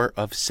hour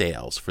of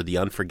sales for The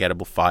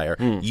Unforgettable Fire,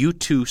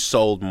 U2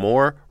 sold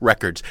more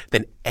records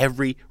than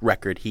every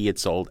record he had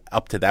sold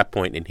up to that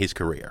point in his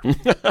career.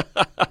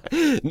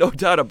 No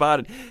doubt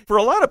about it. For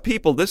a lot of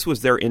people, this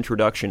was their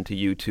introduction to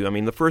U2. I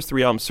mean, the first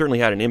three albums certainly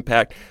had an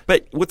impact,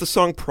 but with the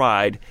song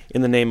Pride,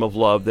 In the Name of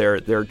Love,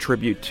 their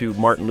tribute to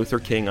Martin Luther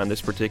King on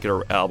this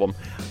particular album,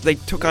 they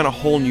took on a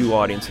whole new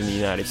audience in the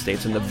United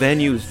States, and the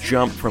venues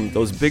jumped from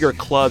those bigger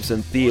clubs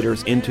and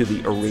theaters into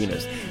the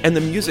arenas, and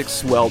the music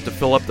swelled to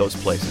fill up those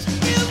places.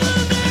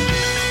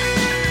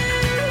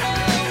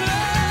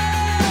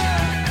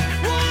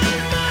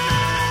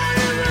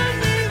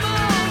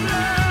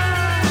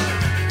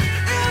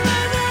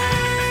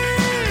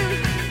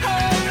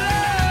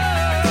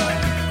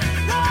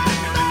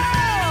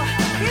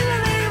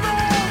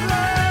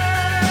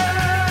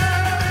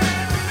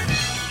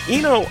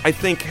 Eno, I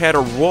think, had a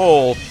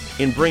role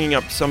in bringing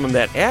up some of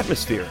that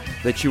atmosphere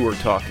that you were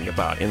talking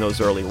about in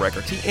those early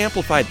records. He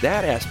amplified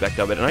that aspect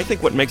of it, and I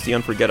think what makes The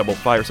Unforgettable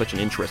Fire such an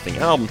interesting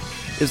album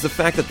is the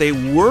fact that they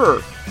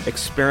were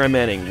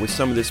experimenting with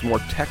some of this more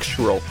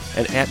textural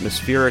and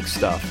atmospheric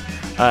stuff,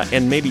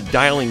 and maybe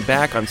dialing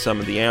back on some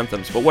of the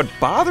anthems. But what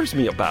bothers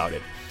me about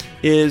it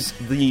is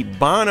the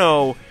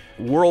Bono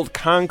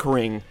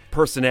world-conquering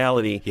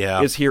personality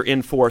is here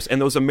in force, and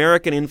those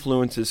American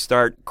influences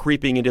start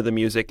creeping into the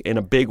music in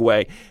a big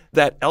way.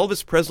 That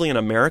Elvis Presley in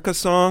America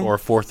song, or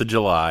 4th of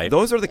July,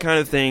 those are the kind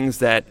of things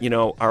that,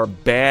 are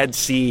bad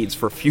seeds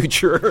for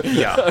future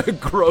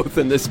growth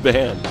in this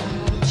band.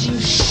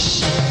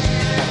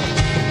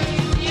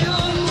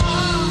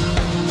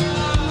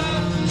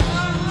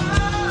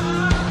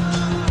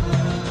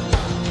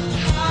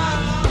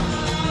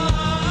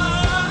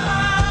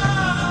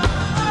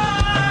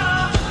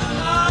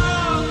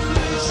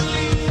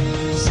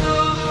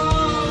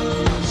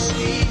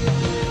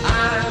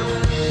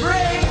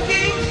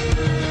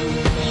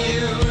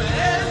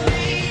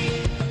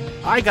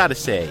 I gotta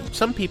say,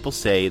 some people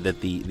say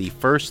that the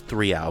first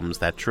three albums,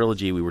 that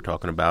trilogy we were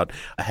talking about,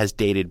 has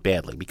dated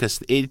badly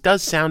because it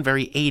does sound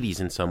very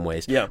 80s in some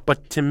ways. Yeah.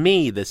 But to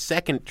me, the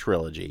second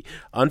trilogy,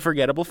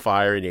 Unforgettable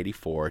Fire in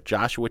 84,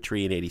 Joshua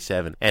Tree in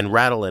 87, and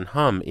Rattle and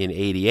Hum in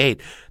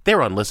 88, they're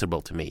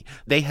unlistenable to me.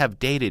 They have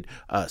dated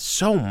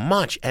so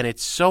much, and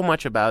it's so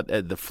much about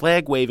the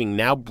flag waving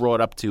now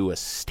brought up to a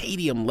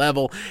stadium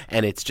level,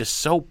 and it's just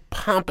so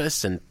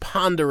pompous and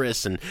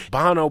ponderous, and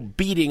Bono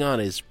beating on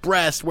his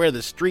breast, Where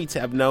the Streets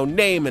Have No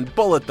Name, and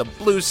Bullet the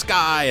Blue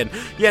Sky, and,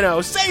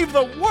 Save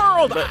the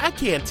World. I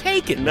can't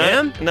take it,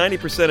 man.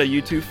 90% of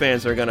U2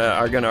 fans are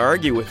gonna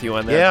argue with you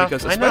on that,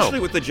 because especially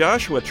with the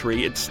Joshua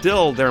Tree, it's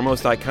still their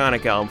most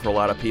iconic album for a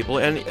lot of people.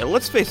 And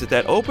let's face it,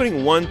 that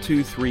opening 1,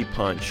 2, 3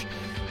 punch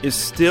is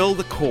still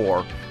the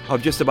core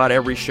of just about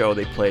every show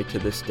they play to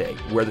this day.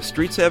 Where the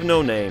Streets Have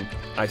No Name,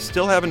 I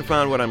Still Haven't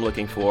Found What I'm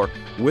Looking For,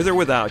 With or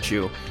Without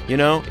You.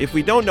 If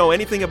we don't know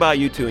anything about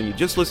U2 and you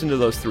just listen to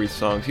those three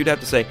songs, you'd have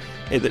to say,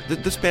 hey,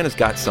 this band has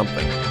got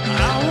something.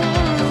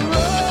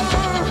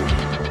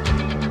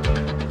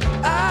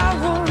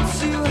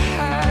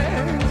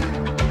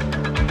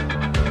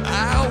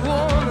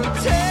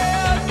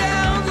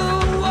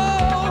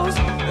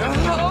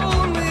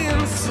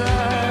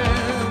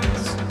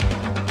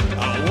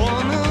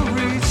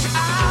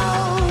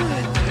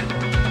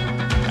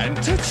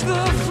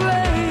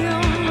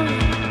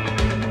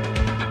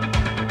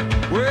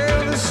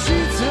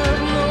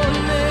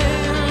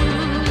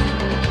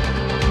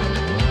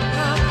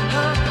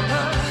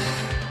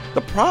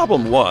 The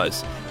problem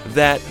was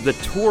that the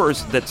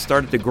tours that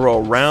started to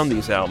grow around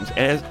these albums,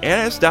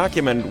 as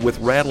documented with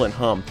Rattle and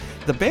Hum,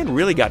 the band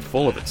really got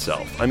full of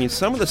itself. I mean,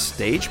 some of the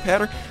stage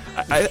pattern,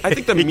 I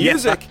think the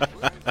music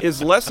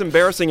is less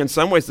embarrassing in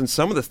some ways than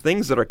some of the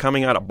things that are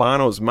coming out of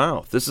Bono's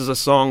mouth. This is a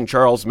song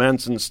Charles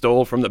Manson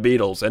stole from the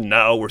Beatles, and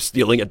now we're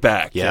stealing it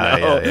back.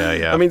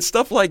 Yeah. I mean,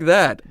 stuff like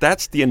that.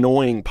 That's the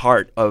annoying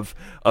part of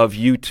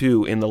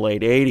U2 in the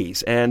late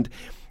 80s. And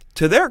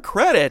to their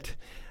credit,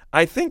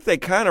 I think they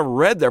kind of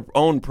read their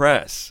own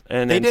press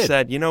and then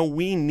said,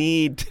 we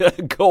need to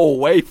go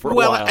away for a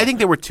while. Well, I think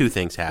there were two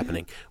things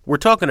happening. We're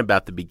talking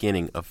about the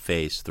beginning of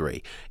Phase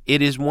 3.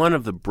 It is one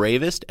of the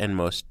bravest and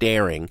most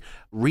daring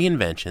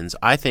reinventions,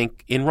 I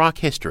think, in rock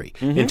history,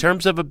 in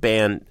terms of a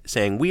band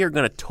saying, we are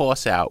going to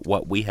toss out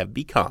what we have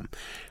become.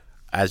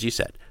 As you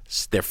said,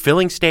 they're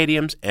filling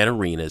stadiums and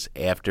arenas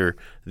after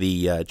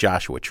the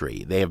Joshua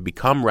Tree. They have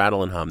become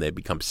Rattle and Hum. They've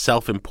become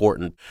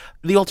self-important.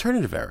 The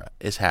alternative era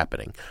is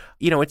happening.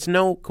 It's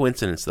no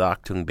coincidence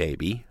that Achtung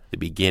Baby, the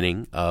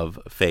beginning of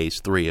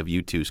Phase 3 of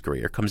U2's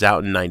career, comes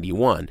out in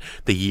 91,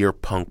 the year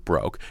punk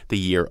broke, the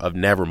year of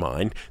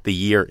Nevermind, the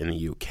year in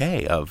the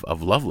UK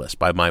of Loveless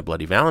by My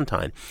Bloody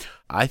Valentine.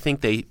 I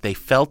think they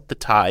felt the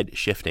tide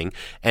shifting,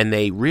 and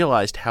they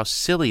realized how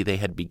silly they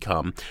had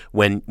become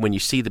when you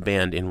see the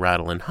band in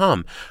Rattle and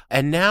Hum.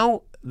 And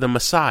now the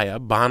Messiah,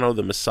 Bono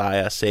the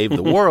Messiah, Save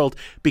the World,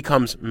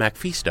 becomes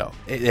Macfisto,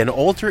 an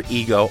alter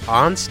ego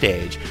on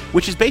stage,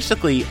 which is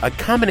basically a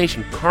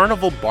combination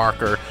Carnival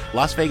Barker,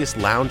 Las Vegas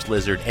Lounge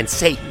Lizard, and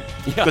Satan,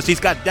 because he's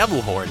got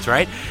devil horns,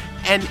 right?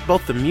 And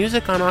both the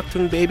music on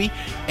Achtung Baby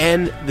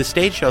and the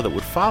stage show that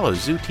would follow,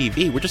 Zoo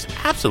TV, were just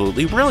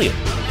absolutely brilliant.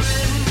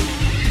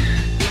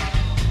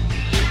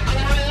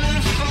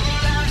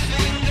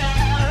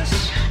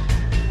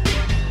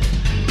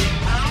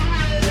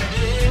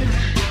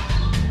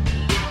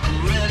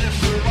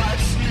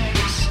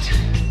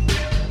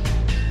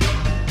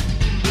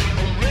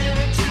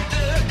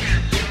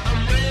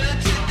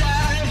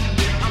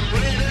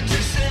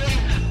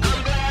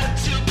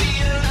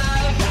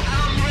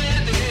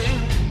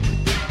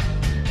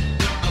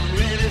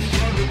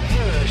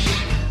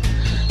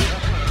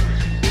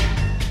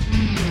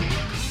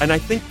 And I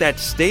think that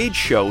stage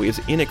show is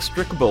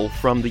inextricable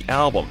from the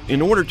album.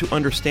 In order to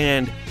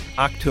understand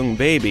Achtung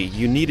Baby,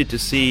 you needed to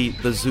see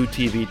the Zoo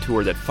TV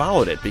tour that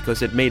followed it,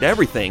 because it made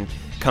everything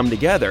come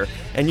together.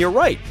 And you're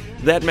right,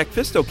 that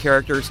Macfisto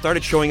character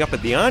started showing up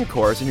at the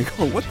encores, and you're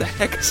going, what the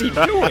heck is he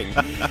doing?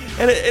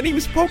 and he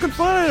was poking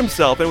fun at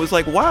himself, and it was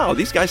like, wow,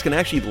 these guys can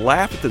actually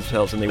laugh at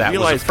themselves, and they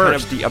realized kind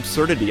of the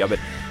absurdity of it.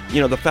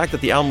 The fact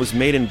that the album was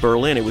made in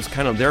Berlin, it was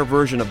kind of their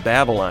version of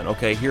Babylon.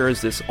 Okay, here is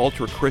this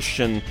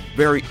ultra-Christian,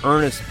 very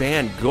earnest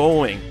band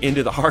going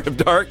into the heart of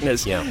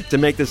darkness to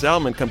make this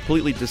album and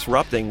completely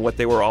disrupting what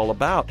they were all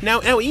about. Now,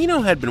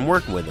 Eno had been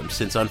working with them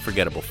since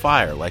Unforgettable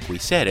Fire, like we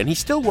said, and he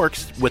still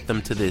works with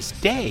them to this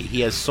day.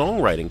 He has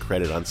songwriting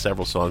credit on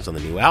several songs on the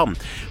new album.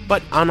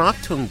 But on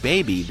Achtung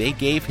Baby, they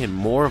gave him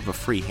more of a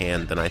free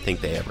hand than I think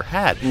they ever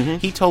had.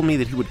 He told me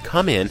that he would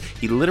come in,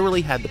 he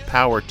literally had the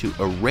power to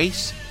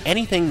erase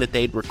anything that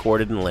they'd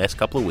recorded in the last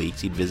couple of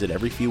weeks. He'd visit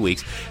every few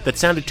weeks that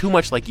sounded too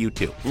much like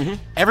U2.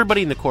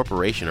 Everybody in the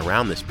corporation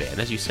around this band,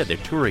 as you said, they're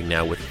touring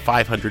now with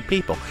 500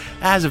 people,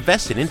 has a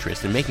vested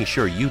interest in making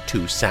sure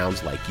U2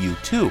 sounds like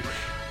U2.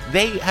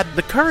 They had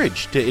the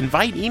courage to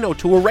invite Eno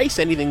to erase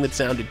anything that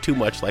sounded too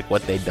much like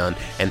what they'd done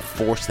and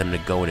force them to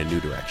go in a new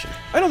direction.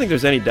 I don't think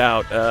there's any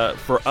doubt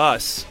for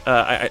us.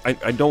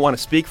 I don't want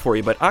to speak for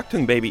you, but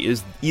Achtung Baby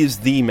is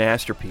the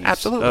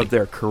masterpiece of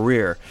their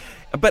career.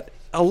 But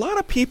a lot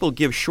of people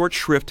give short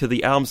shrift to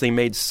the albums they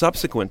made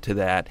subsequent to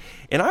that,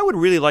 and I would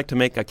really like to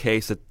make a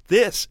case that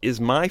this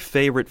is my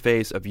favorite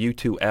phase of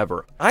U2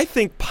 ever. I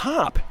think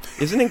Pop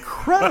is an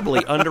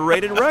incredibly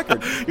underrated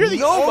record. You're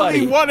the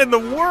only one in the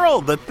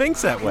world that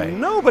thinks that way.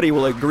 Nobody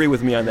will agree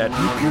with me on that.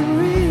 You can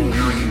reach,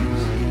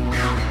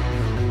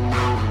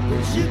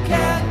 but you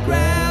can't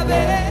grab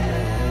it.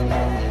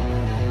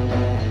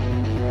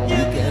 You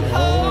can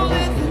hold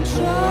it,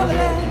 control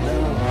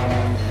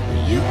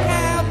it. You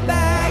can't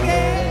bag it.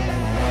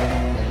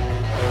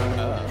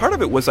 Part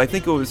of it was, I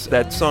think it was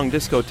that song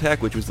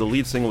Discotheque, which was the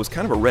lead single, was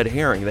kind of a red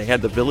herring. They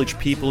had the Village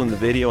People in the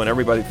video, and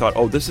everybody thought,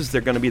 oh, this is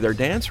going to be their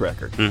dance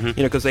record.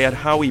 Because they had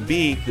Howie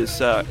B, this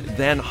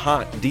then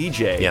hot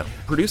DJ,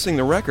 producing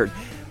the record.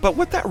 But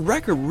what that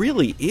record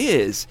really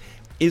is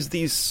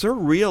these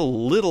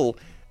surreal little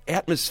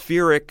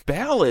atmospheric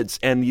ballads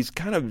and these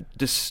kind of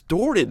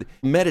distorted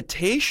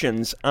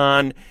meditations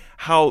on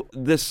how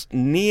this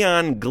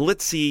neon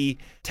glitzy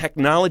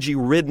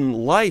technology-ridden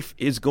life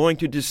is going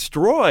to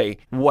destroy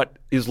what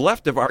is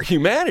left of our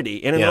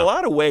humanity. And in a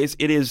lot of ways,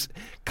 it is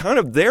kind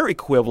of their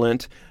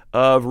equivalent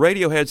of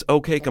Radiohead's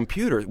OK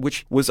Computer,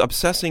 which was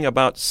obsessing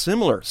about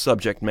similar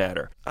subject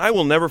matter. I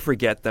will never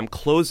forget them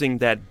closing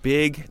that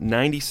big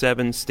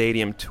 97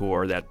 stadium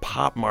tour, that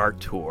Pop Mart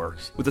tour,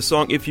 with the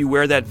song If You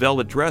Wear That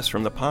Velvet Dress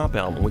from the Pop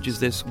album, which is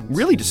this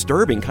really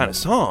disturbing kind of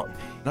song.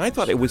 And I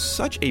thought it was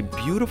such a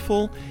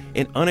beautiful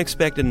and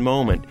unexpected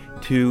moment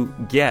to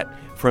get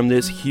from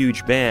this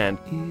huge band.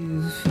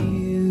 If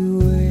you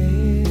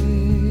wear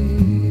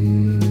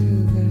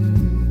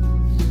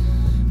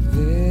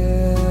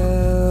that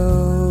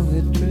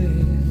velvet dress,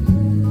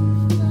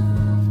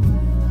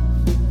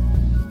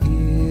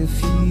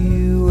 if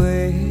you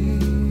wear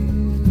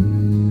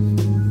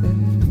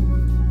that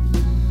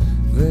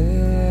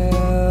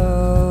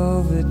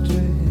velvet dress.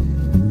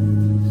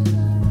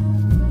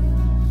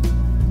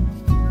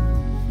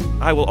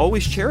 I will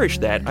always cherish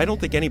that. I don't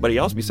think anybody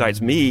else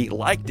besides me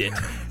liked it,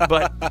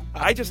 but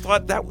I just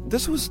thought that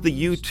this was the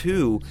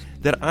U2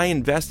 that I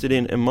invested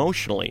in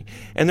emotionally.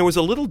 And there was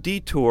a little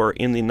detour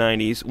in the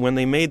 90s when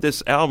they made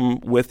this album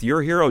with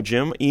your hero,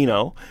 Jim,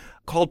 Eno,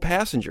 called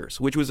Passengers,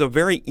 which was a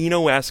very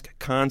Eno-esque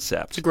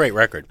concept. It's a great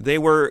record. They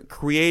were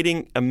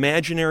creating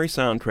imaginary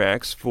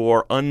soundtracks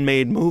for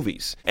unmade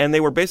movies. And they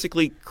were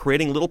basically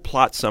creating little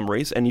plot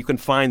summaries, and you can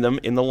find them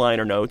in the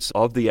liner notes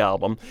of the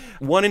album.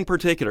 One in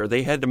particular,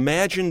 they had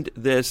imagined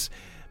this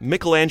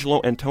Michelangelo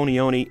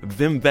Antonioni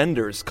Wim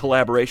Wenders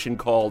collaboration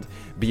called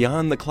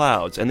Beyond the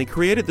Clouds, and they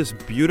created this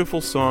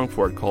beautiful song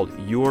for it called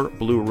Your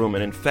Blue Room.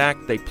 And in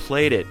fact, they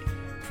played it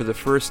for the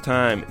first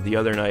time the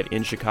other night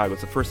in Chicago.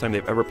 It's the first time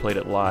they've ever played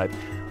it live.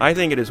 I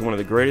think it is one of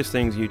the greatest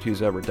things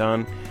U2's ever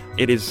done.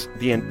 It is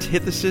the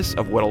antithesis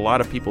of what a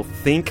lot of people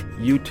think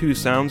U2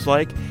 sounds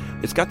like.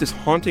 It's got this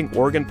haunting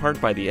organ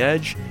part by the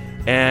edge,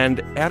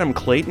 and Adam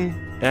Clayton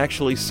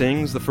actually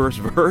sings the first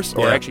verse,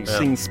 or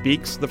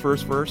speaks the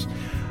first verse.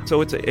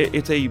 So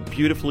it's a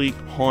beautifully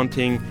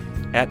haunting,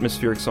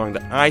 atmospheric song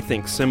that I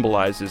think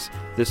symbolizes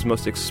this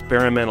most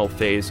experimental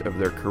phase of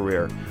their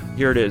career.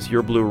 Here it is,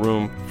 Your Blue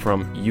Room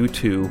from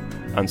U2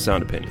 on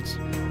Sound Opinions.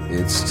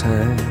 It's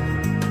time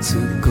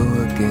to go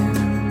again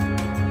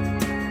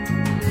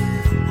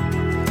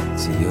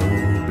to your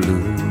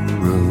blue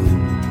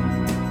room.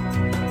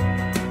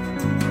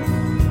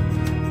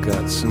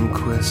 Got some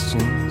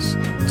questions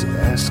to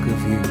ask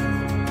of you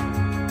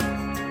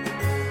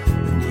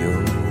in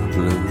your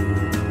blue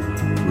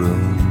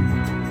room.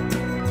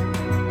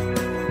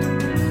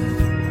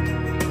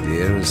 The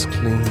air is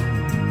clean,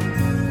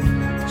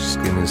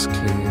 skin is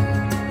clear.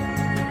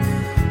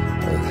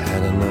 I've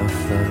had enough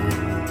fun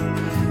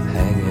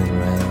hanging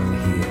around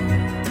here.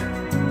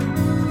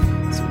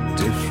 It's a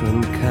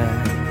different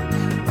kind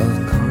of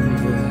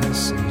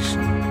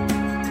conversation.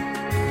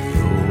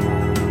 Your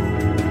blue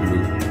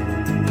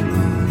room.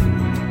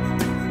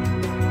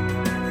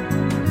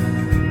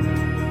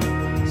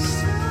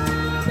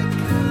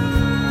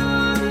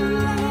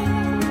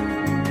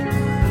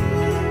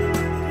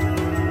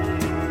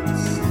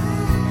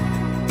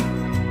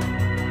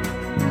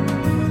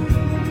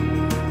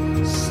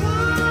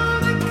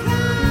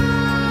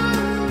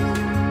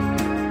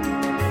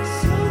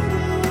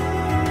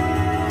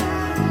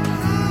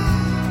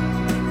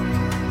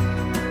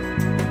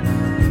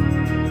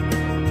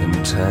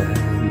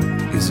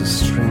 Time is a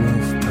string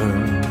of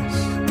pearls.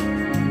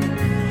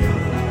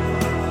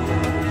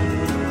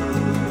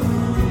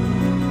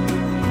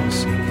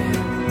 Once again,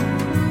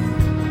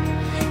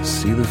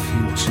 see the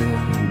future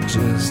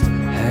just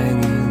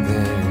hanging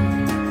there.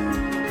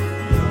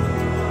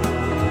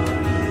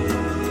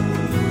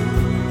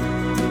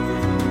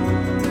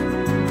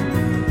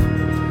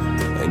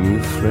 A new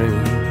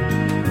frame,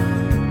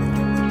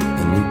 a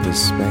new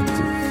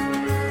perspective,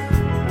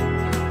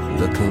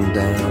 looking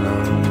down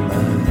on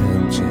my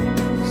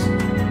engines.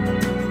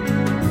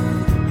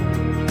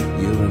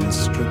 Your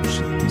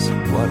instructions,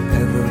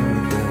 whatever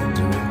their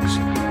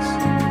directions.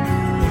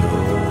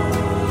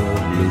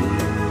 Your blue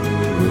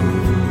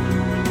room.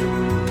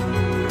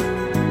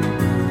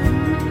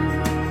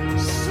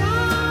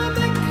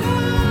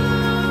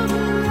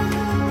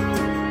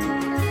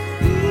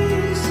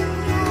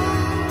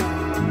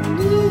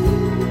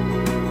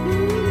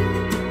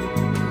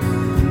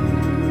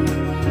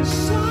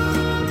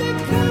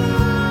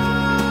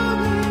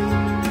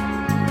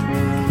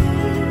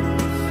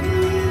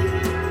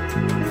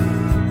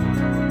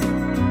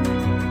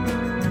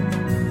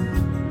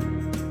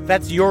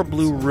 That's Your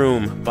Blue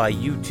Room by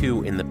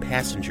U2 in the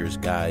Passengers,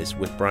 guys,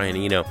 with Brian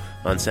Eno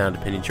on Sound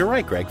Opinions. You're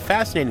right, Greg.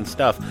 Fascinating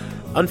stuff.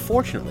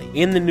 Unfortunately,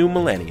 in the new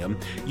millennium,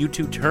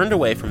 U2 turned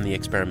away from the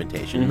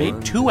experimentation,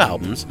 made two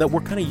albums that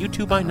were kind of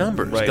U2 by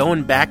numbers,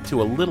 going back to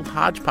a little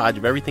hodgepodge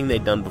of everything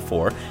they'd done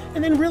before,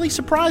 and then really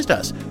surprised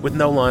us with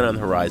No Line on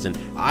the Horizon.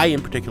 I,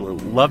 in particular,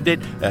 loved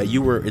it.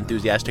 You were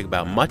enthusiastic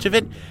about much of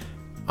it.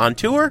 On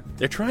tour,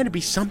 they're trying to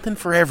be something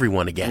for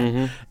everyone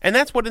again. And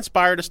that's what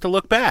inspired us to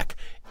look back.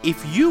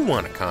 If you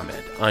want to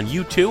comment on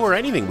U2 or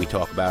anything we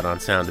talk about on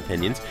Sound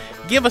Opinions,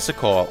 give us a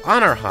call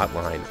on our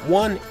hotline,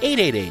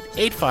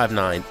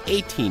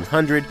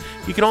 1-888-859-1800.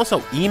 You can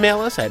also email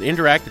us at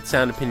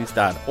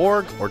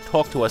interact@soundopinions.org or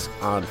talk to us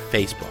on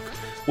Facebook.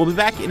 We'll be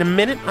back in a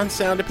minute on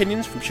Sound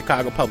Opinions from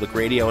Chicago Public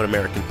Radio and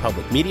American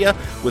Public Media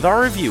with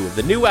our review of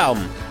the new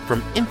album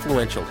from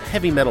influential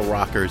heavy metal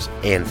rockers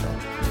Anvil.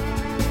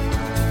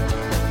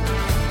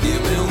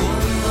 Give me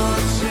one more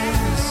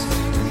chance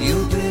and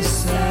you'll be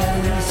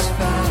satisfied.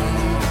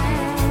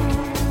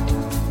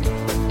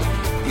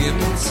 Give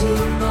me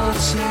two more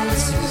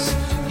chances,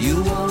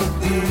 you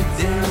won't be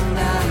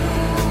denied.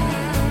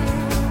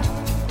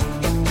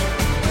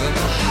 When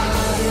my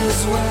heart is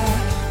where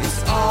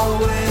it's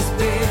always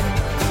been,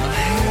 my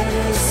head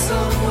is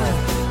somewhere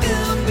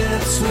in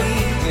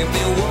between. Give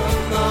me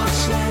one more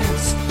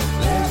chance,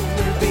 let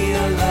me be a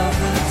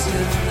lover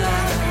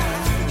tonight.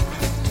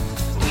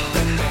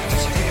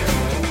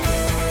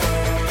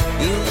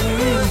 You're the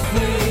real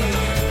thing.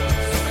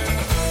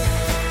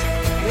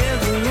 You're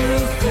the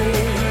real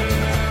thing.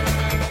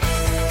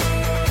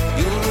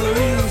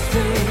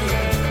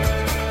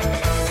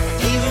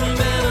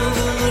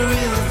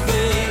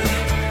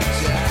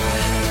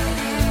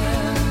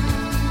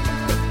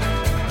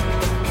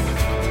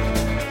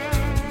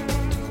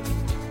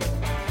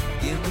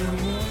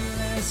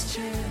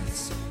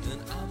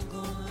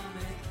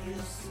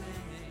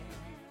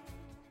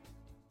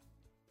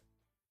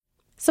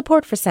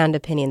 Support for Sound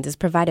Opinions is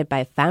provided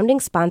by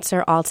founding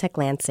sponsor Alltech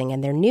Lansing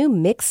and their new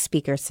mixed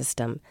speaker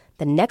system,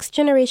 the next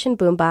generation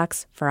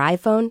boombox for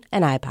iPhone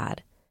and iPod.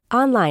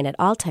 Online at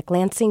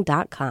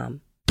alltechlansing.com.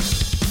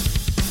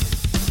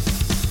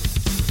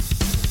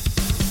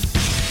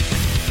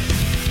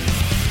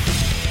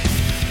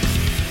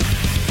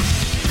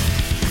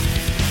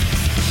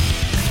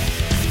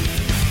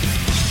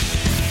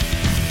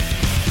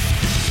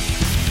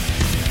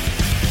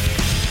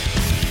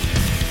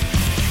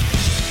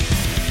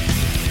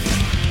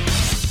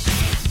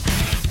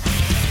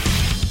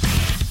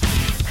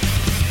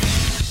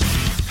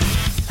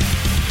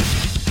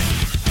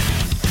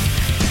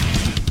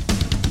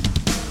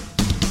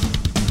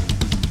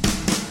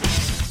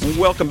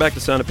 Welcome back to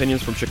Sound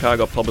Opinions from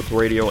Chicago Public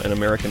Radio and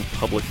American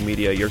Public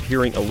Media. You're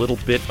hearing a little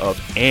bit of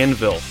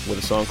Anvil with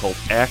a song called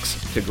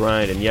Axe to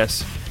Grind. And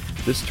yes,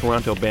 this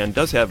Toronto band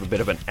does have a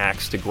bit of an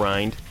axe to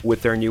grind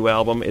with their new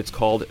album. It's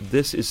called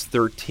This Is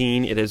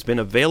 13. It has been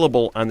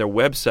available on their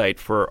website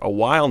for a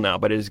while now,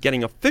 but it is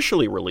getting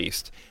officially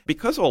released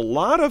because of a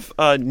lot of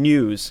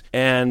news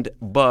and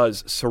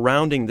buzz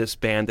surrounding this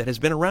band that has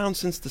been around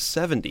since the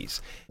 70s.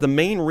 The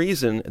main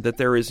reason that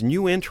there is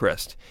new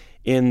interest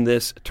in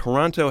this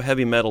Toronto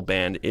heavy metal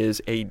band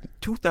is a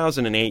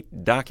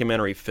 2008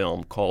 documentary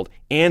film called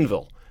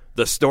Anvil,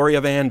 The Story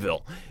of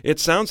Anvil. It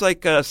sounds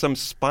like some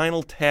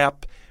Spinal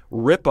Tap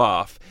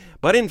ripoff,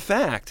 but in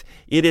fact,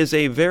 it is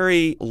a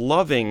very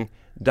loving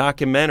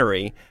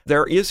documentary.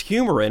 There is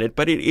humor in it,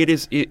 but it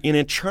is in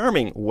a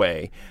charming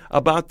way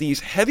about these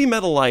heavy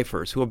metal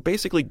lifers who have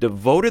basically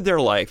devoted their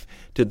life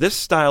to this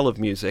style of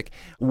music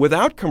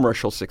without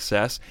commercial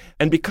success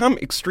and become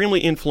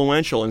extremely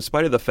influential in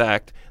spite of the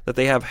fact that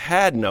they have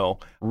had no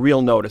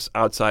real notice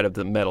outside of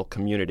the metal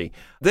community.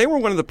 They were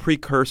one of the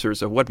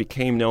precursors of what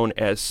became known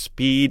as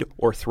speed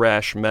or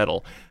thrash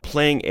metal,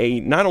 playing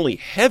a not only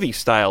heavy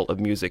style of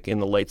music in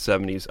the late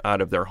 70s out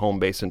of their home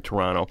base in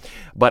Toronto,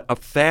 but a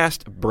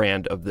fast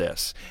brand of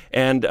this.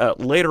 And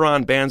later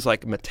on, bands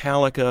like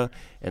Metallica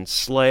and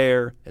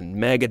Slayer and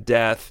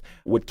Megadeth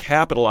would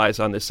capitalize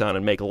on this sound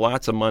and make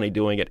lots of money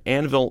doing it.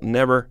 Anvil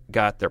never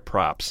got their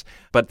props,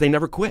 but they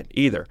never quit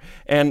either.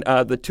 And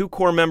the two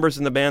core members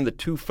in the band, the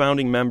two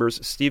founding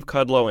members, Steve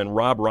Kudlow and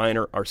Rob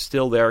Reiner, are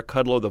still there.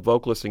 Kudlow, the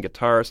vocalist and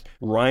guitarist,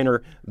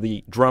 Reiner,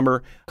 the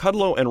drummer.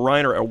 Kudlow and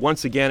Reiner are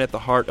once again at the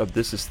heart of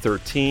This Is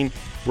 13.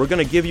 We're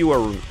going to give you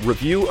a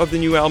review of the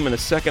new album in a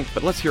second,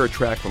 but let's hear a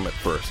track from it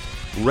first.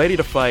 Ready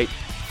to Fight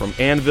from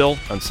Anvil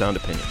on Sound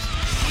Opinions.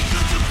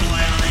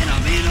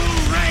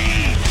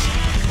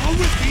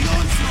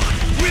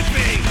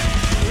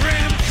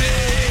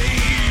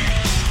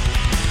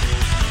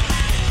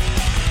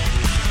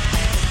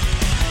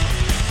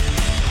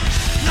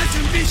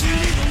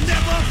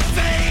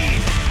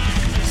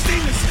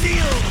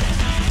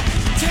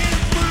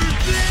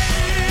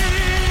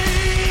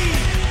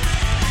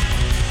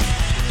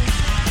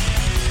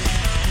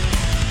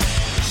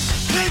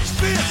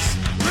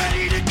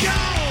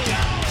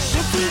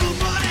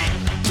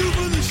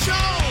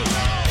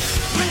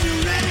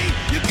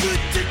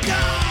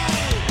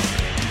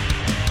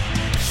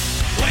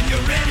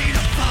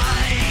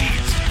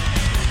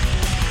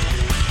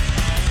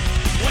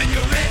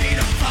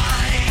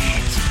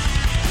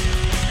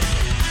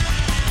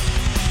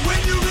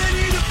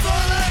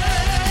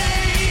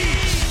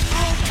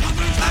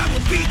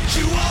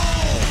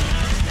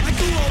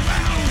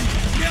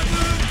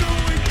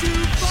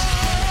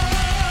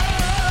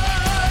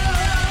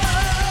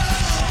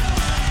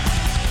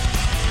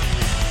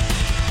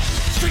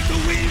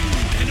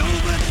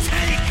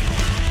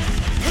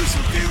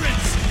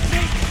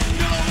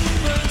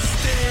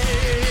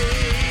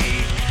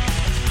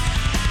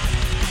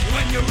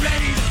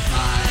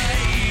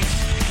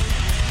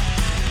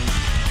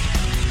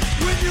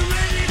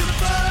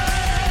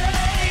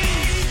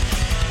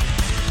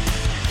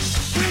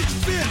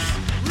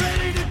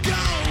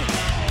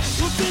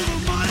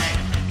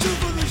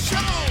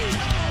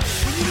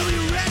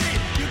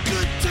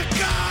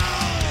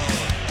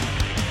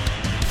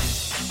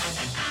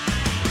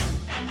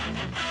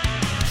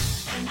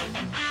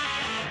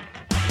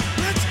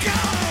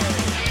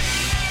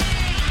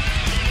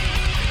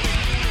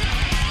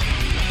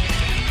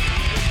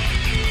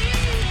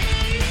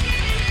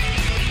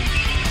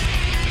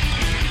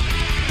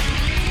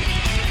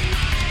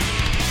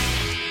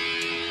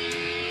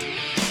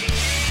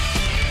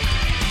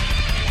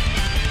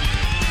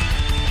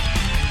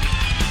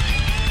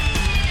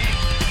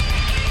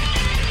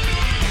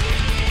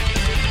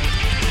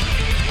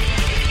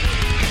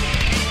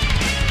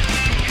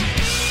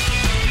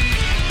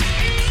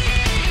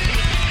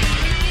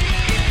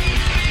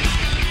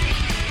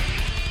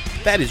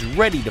 That is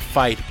Ready to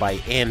Fight by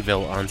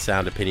Anvil on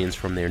Sound Opinions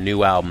from their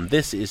new album,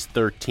 This Is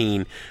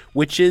 13,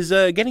 which is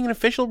getting an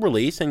official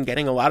release and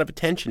getting a lot of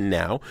attention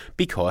now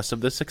because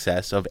of the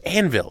success of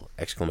Anvil, !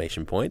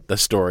 The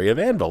Story of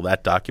Anvil,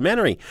 that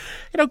documentary.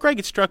 You know, Greg,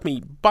 it struck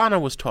me, Bono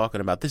was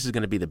talking about this is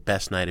going to be the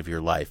best night of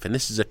your life, and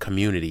this is a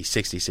community,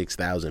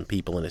 66,000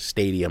 people in a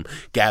stadium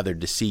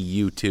gathered to see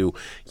U2.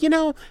 You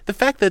know, the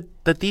fact that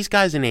that these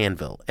guys in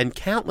Anvil and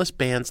countless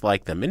bands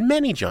like them in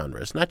many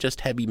genres, not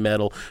just heavy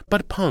metal,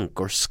 but punk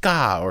or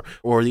ska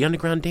or the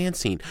underground dance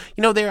scene,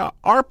 they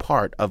are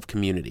part of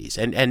communities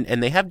and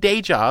they have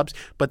day jobs,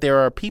 but there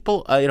are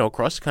people,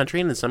 across the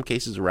country and in some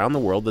cases around the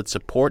world that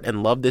support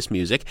and love this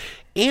music.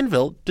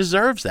 Anvil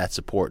deserves that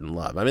support and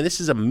love. I mean,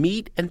 this is a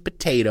meat and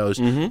potatoes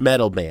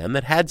metal band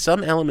that had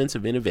some elements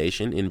of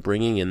innovation in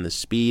bringing in the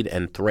speed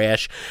and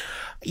thrash.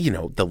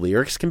 The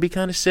lyrics can be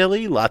kind of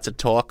silly. Lots of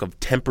talk of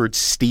tempered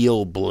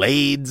steel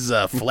blades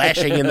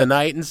flashing in the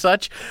night and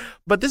such.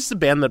 But this is a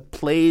band that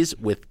plays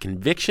with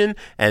conviction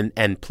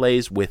and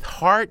plays with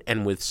heart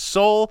and with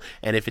soul.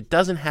 And if it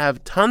doesn't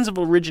have tons of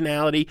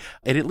originality,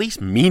 it at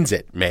least means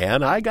it,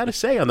 man. I got to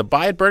say, on the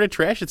buy it, burn it,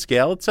 trash it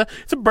scale, it's a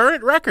burn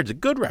it record. It's a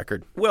good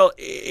record. Well,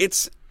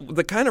 it's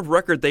the kind of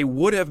record they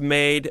would have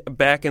made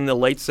back in the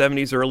late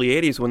 70s, early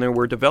 80s when they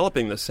were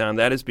developing the sound.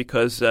 That is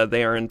because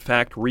they are, in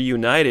fact,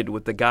 reunited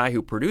with the guy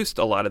who produced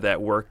a lot of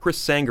that work, Chris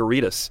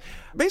Sangaritis.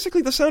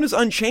 Basically, the sound is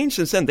unchanged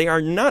since then. They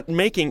are not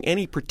making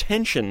any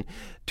pretension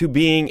to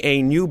being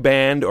a new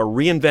band or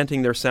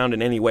reinventing their sound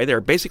in any way. They're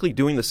basically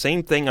doing the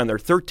same thing on their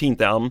 13th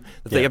album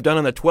that they have done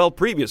on the 12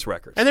 previous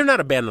records. And they're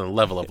not a band on the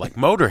level of, like,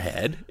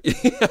 Motorhead.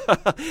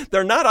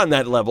 They're not on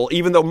that level,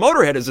 even though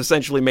Motorhead has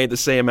essentially made the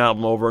same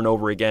album over and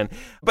over again.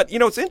 But,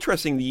 it's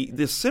interesting,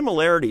 the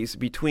similarities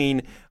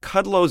between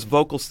Kudlow's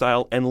vocal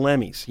style and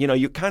Lemmy's.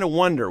 You kind of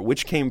wonder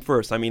which came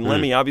first. I mean,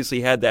 Lemmy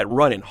obviously had that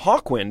run in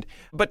Hawkwind,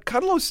 but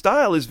Kudlow's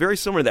style is very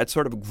similar to that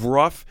sort of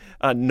gruff,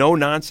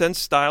 no-nonsense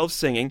style of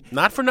singing.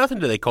 Not for nothing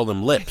do they call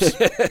them Lips.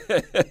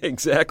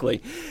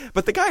 Exactly.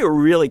 But the guy who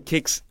really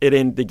kicks it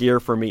into gear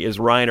for me is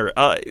Reiner.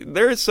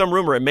 There is some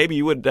rumor, and maybe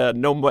you would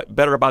know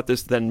better about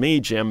this than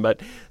me, Jim,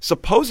 but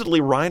supposedly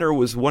Reiner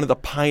was one of the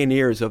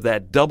pioneers of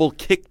that double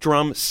kick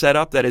drum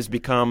setup that has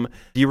become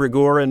de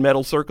rigueur in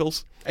metal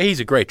circles.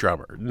 He's a great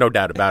drummer, no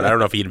doubt about it. I don't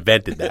know if he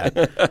invented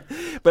that.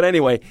 But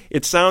anyway,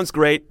 it sounds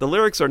great. The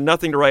lyrics are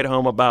nothing to write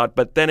home about,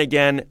 but then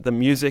again, the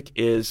music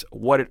is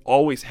what it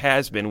always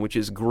has been, which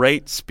is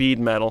great speed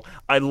metal.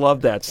 I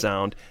love that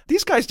sound.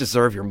 These guys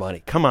deserve your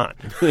money. Come on.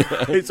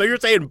 So you're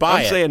saying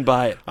buy it. I'm saying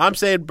buy it. I'm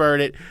saying burn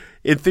it.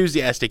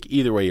 Enthusiastic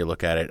either way you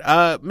look at it.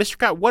 Mr.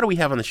 Scott, what do we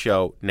have on the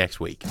show next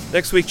week?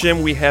 Next week,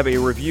 Jim, we have a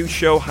review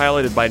show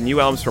highlighted by new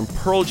albums from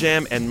Pearl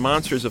Jam and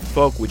Monsters of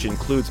Folk, which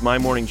includes My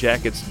Morning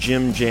Jacket's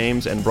Jim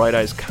James and Bright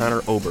Eyes' Connor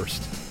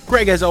Oberst.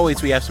 Greg, as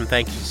always, we have some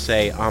thank yous to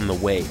say on the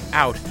way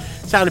out.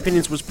 Sound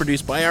Opinions was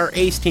produced by our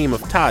ace team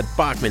of Todd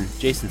Bachman,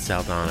 Jason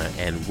Saldana,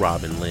 and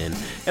Robin Lynn.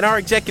 And our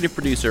executive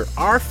producer,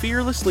 our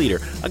fearless leader,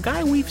 a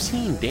guy we've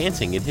seen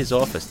dancing in his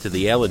office to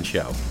The Ellen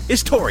Show,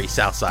 is Tori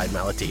Southside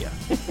Malatia.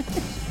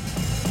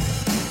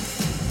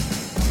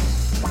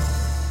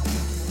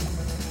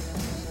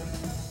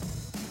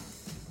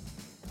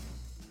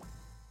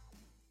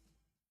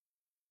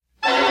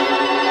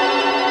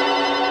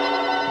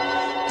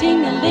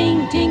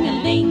 Ding-a-ling,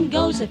 ding-a-ling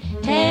goes a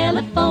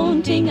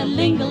telephone.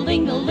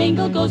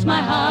 Ding-a-ling-a-ling-a-lingle goes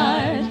my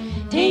heart.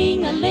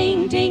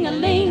 Ding-a-ling,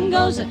 ding-a-ling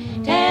goes a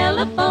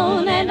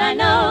telephone. And I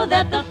know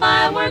that the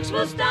fireworks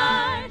will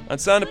start. On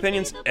Sound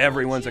Opinions,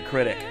 everyone's a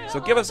critic.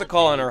 So give us a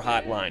call on our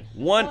hotline,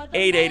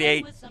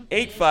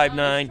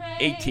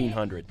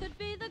 1-888-859-1800.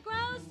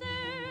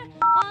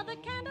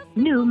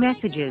 New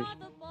messages.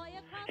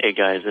 Hey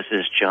guys, this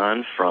is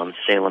John from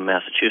Salem,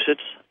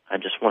 Massachusetts. I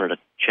just wanted to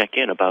check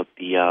in about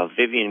the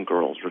Vivian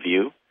Girls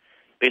review.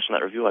 Based on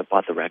that review, I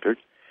bought the record,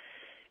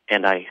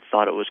 and I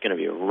thought it was going to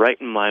be right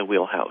in my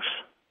wheelhouse.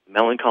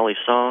 Melancholy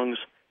songs,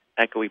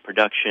 echoey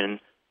production,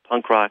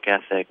 punk rock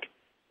ethic,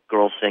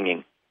 girls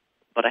singing.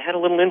 But I had a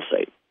little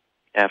insight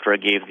after I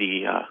gave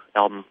the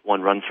album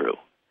one run-through.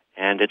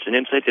 And it's an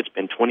insight that's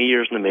been 20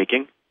 years in the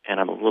making, and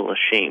I'm a little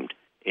ashamed.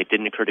 It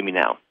didn't occur to me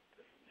now.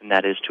 And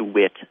that is to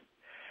wit,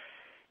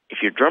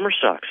 if your drummer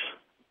sucks,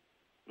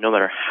 no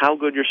matter how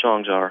good your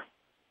songs are,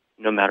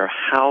 no matter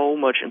how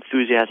much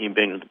enthusiasm you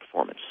bring into the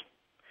performance,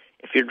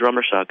 if your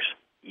drummer sucks,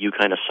 you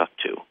kind of suck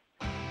too.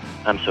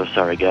 I'm so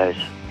sorry, guys.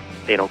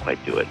 They don't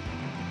quite do it.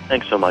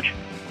 Thanks so much.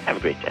 Have a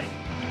great day.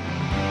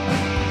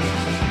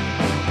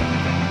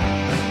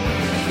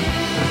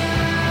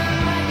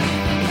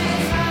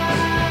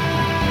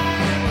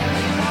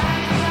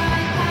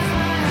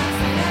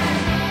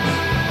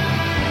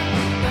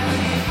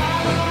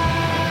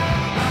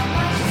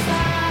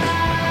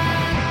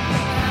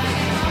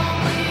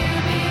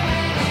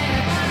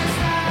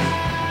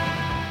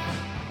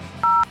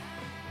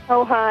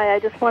 Oh, hi. I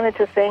just wanted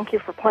to thank you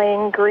for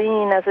playing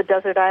Green as a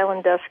Desert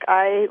Island Disc.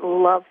 I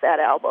love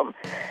that album.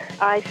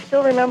 I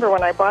still remember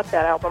when I bought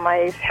that album,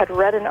 I had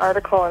read an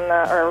article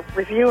or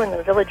review in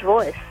the Village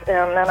Voice,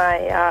 and then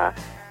I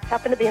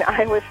happened to be in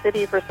Iowa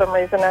City for some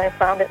reason, and I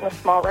found it in a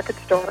small record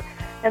store,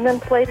 and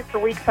then played it for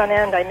weeks on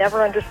end. I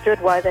never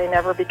understood why they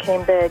never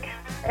became big.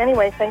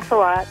 Anyway, thanks a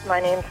lot. My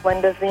name's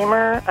Linda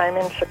Zemer. I'm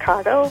in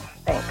Chicago.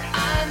 Thanks.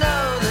 I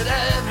know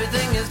that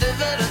everything is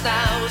different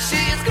now.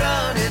 She's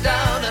grown it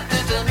down and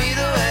to me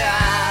the way I.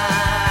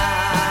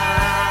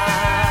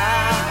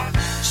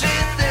 She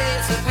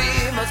thinks that we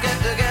must get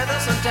together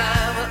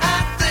sometime.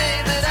 I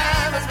think that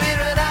I must be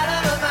right out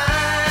of her mind.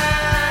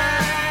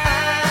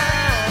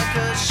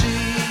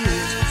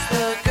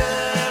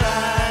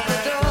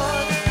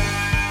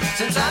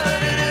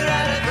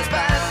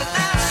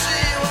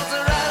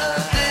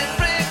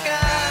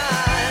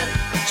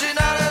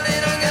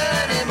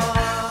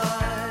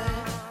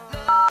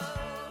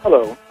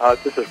 Hello,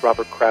 this is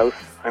Robert Krause.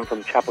 I'm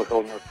from Chapel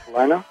Hill, North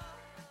Carolina.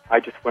 I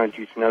just wanted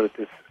you to know that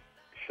this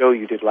show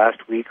you did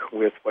last week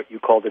with what you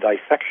called a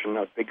dissection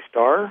of Big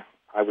Star,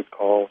 I would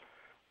call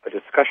a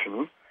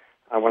discussion.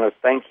 I want to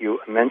thank you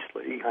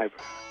immensely. I've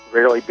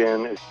rarely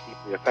been as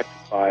deeply affected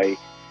by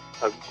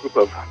a group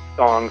of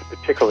songs,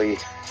 particularly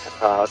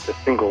the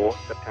single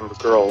September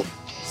Girls.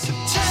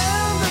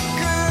 September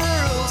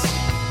girls,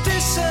 do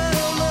so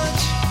much.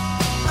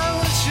 I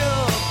was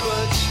your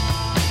butch,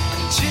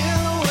 and you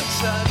were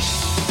touch.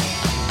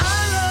 I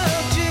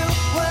loved you,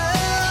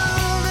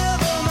 well,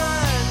 never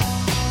mind.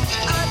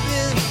 I've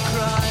been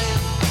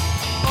crying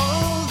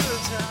all the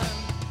time.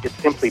 It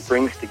simply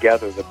brings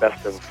together the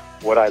best of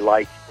what I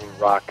like in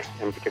rock,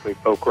 and particularly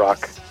folk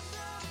rock.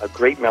 A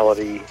great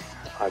melody,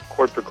 a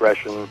chord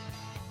progression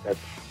that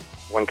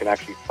one can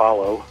actually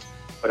follow,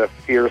 but a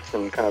fierce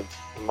and kind of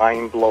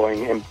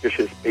mind-blowing,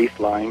 ambitious bass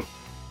line.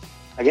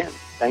 Again,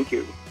 thank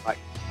you. Bye.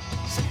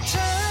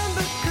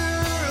 September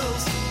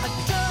girls, I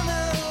don't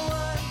know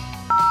why.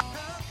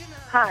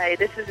 Hi,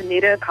 this is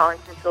Anita calling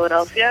from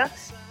Philadelphia,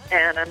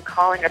 and I'm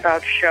calling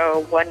about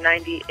show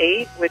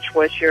 198, which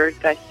was your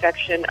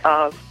dissection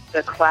of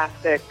the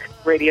classic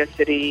Radio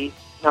City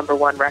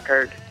 #1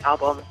 record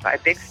album by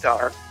Big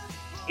Star.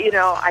 You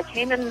know, I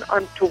came in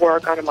to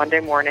work on a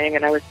Monday morning,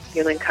 and I was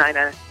feeling kind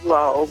of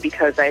low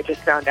because I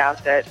just found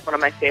out that one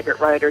of my favorite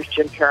writers,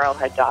 Jim Carroll,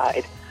 had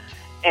died.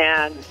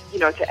 And, you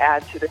know, to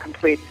add to the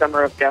complete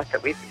summer of death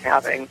that we've been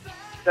having.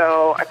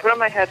 So I put on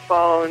my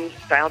headphones,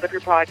 dialed up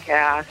your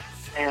podcast,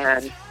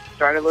 and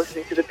started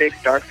listening to the Big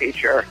Star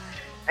feature.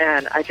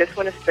 And I just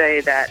want to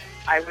say that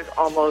I was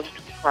almost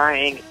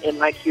crying in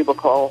my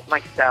cubicle,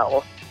 my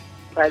cell,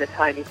 by the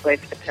time you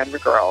played September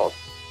Girls,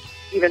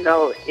 even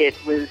though it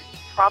was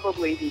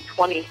probably the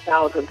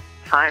 20,000th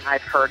time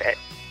I've heard it.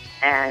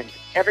 And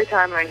every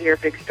time I hear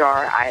Big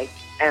Star, I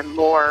am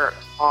more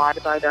awed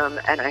by them,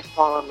 and I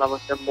fall in love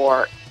with them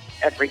more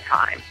every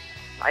time.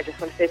 I just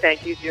want to say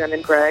thank you, Jim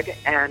and Greg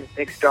and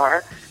Big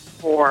Star,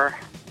 for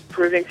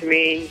proving to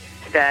me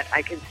that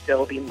I can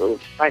still be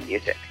moved by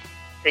music.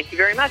 Thank you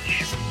very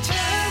much.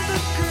 September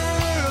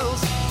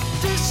girls,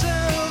 do so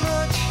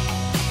much.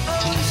 I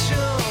was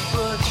your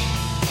butch,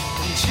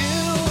 and you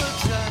were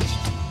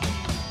touched.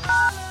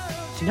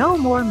 No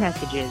more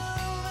messages.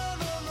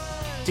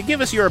 To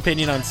give us your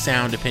opinion on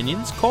Sound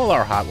Opinions, call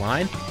our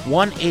hotline,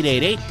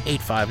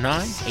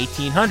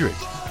 1-888-859-1800.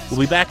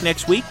 We'll be back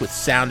next week with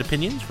Sound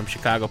Opinions from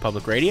Chicago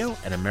Public Radio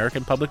and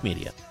American Public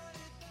Media.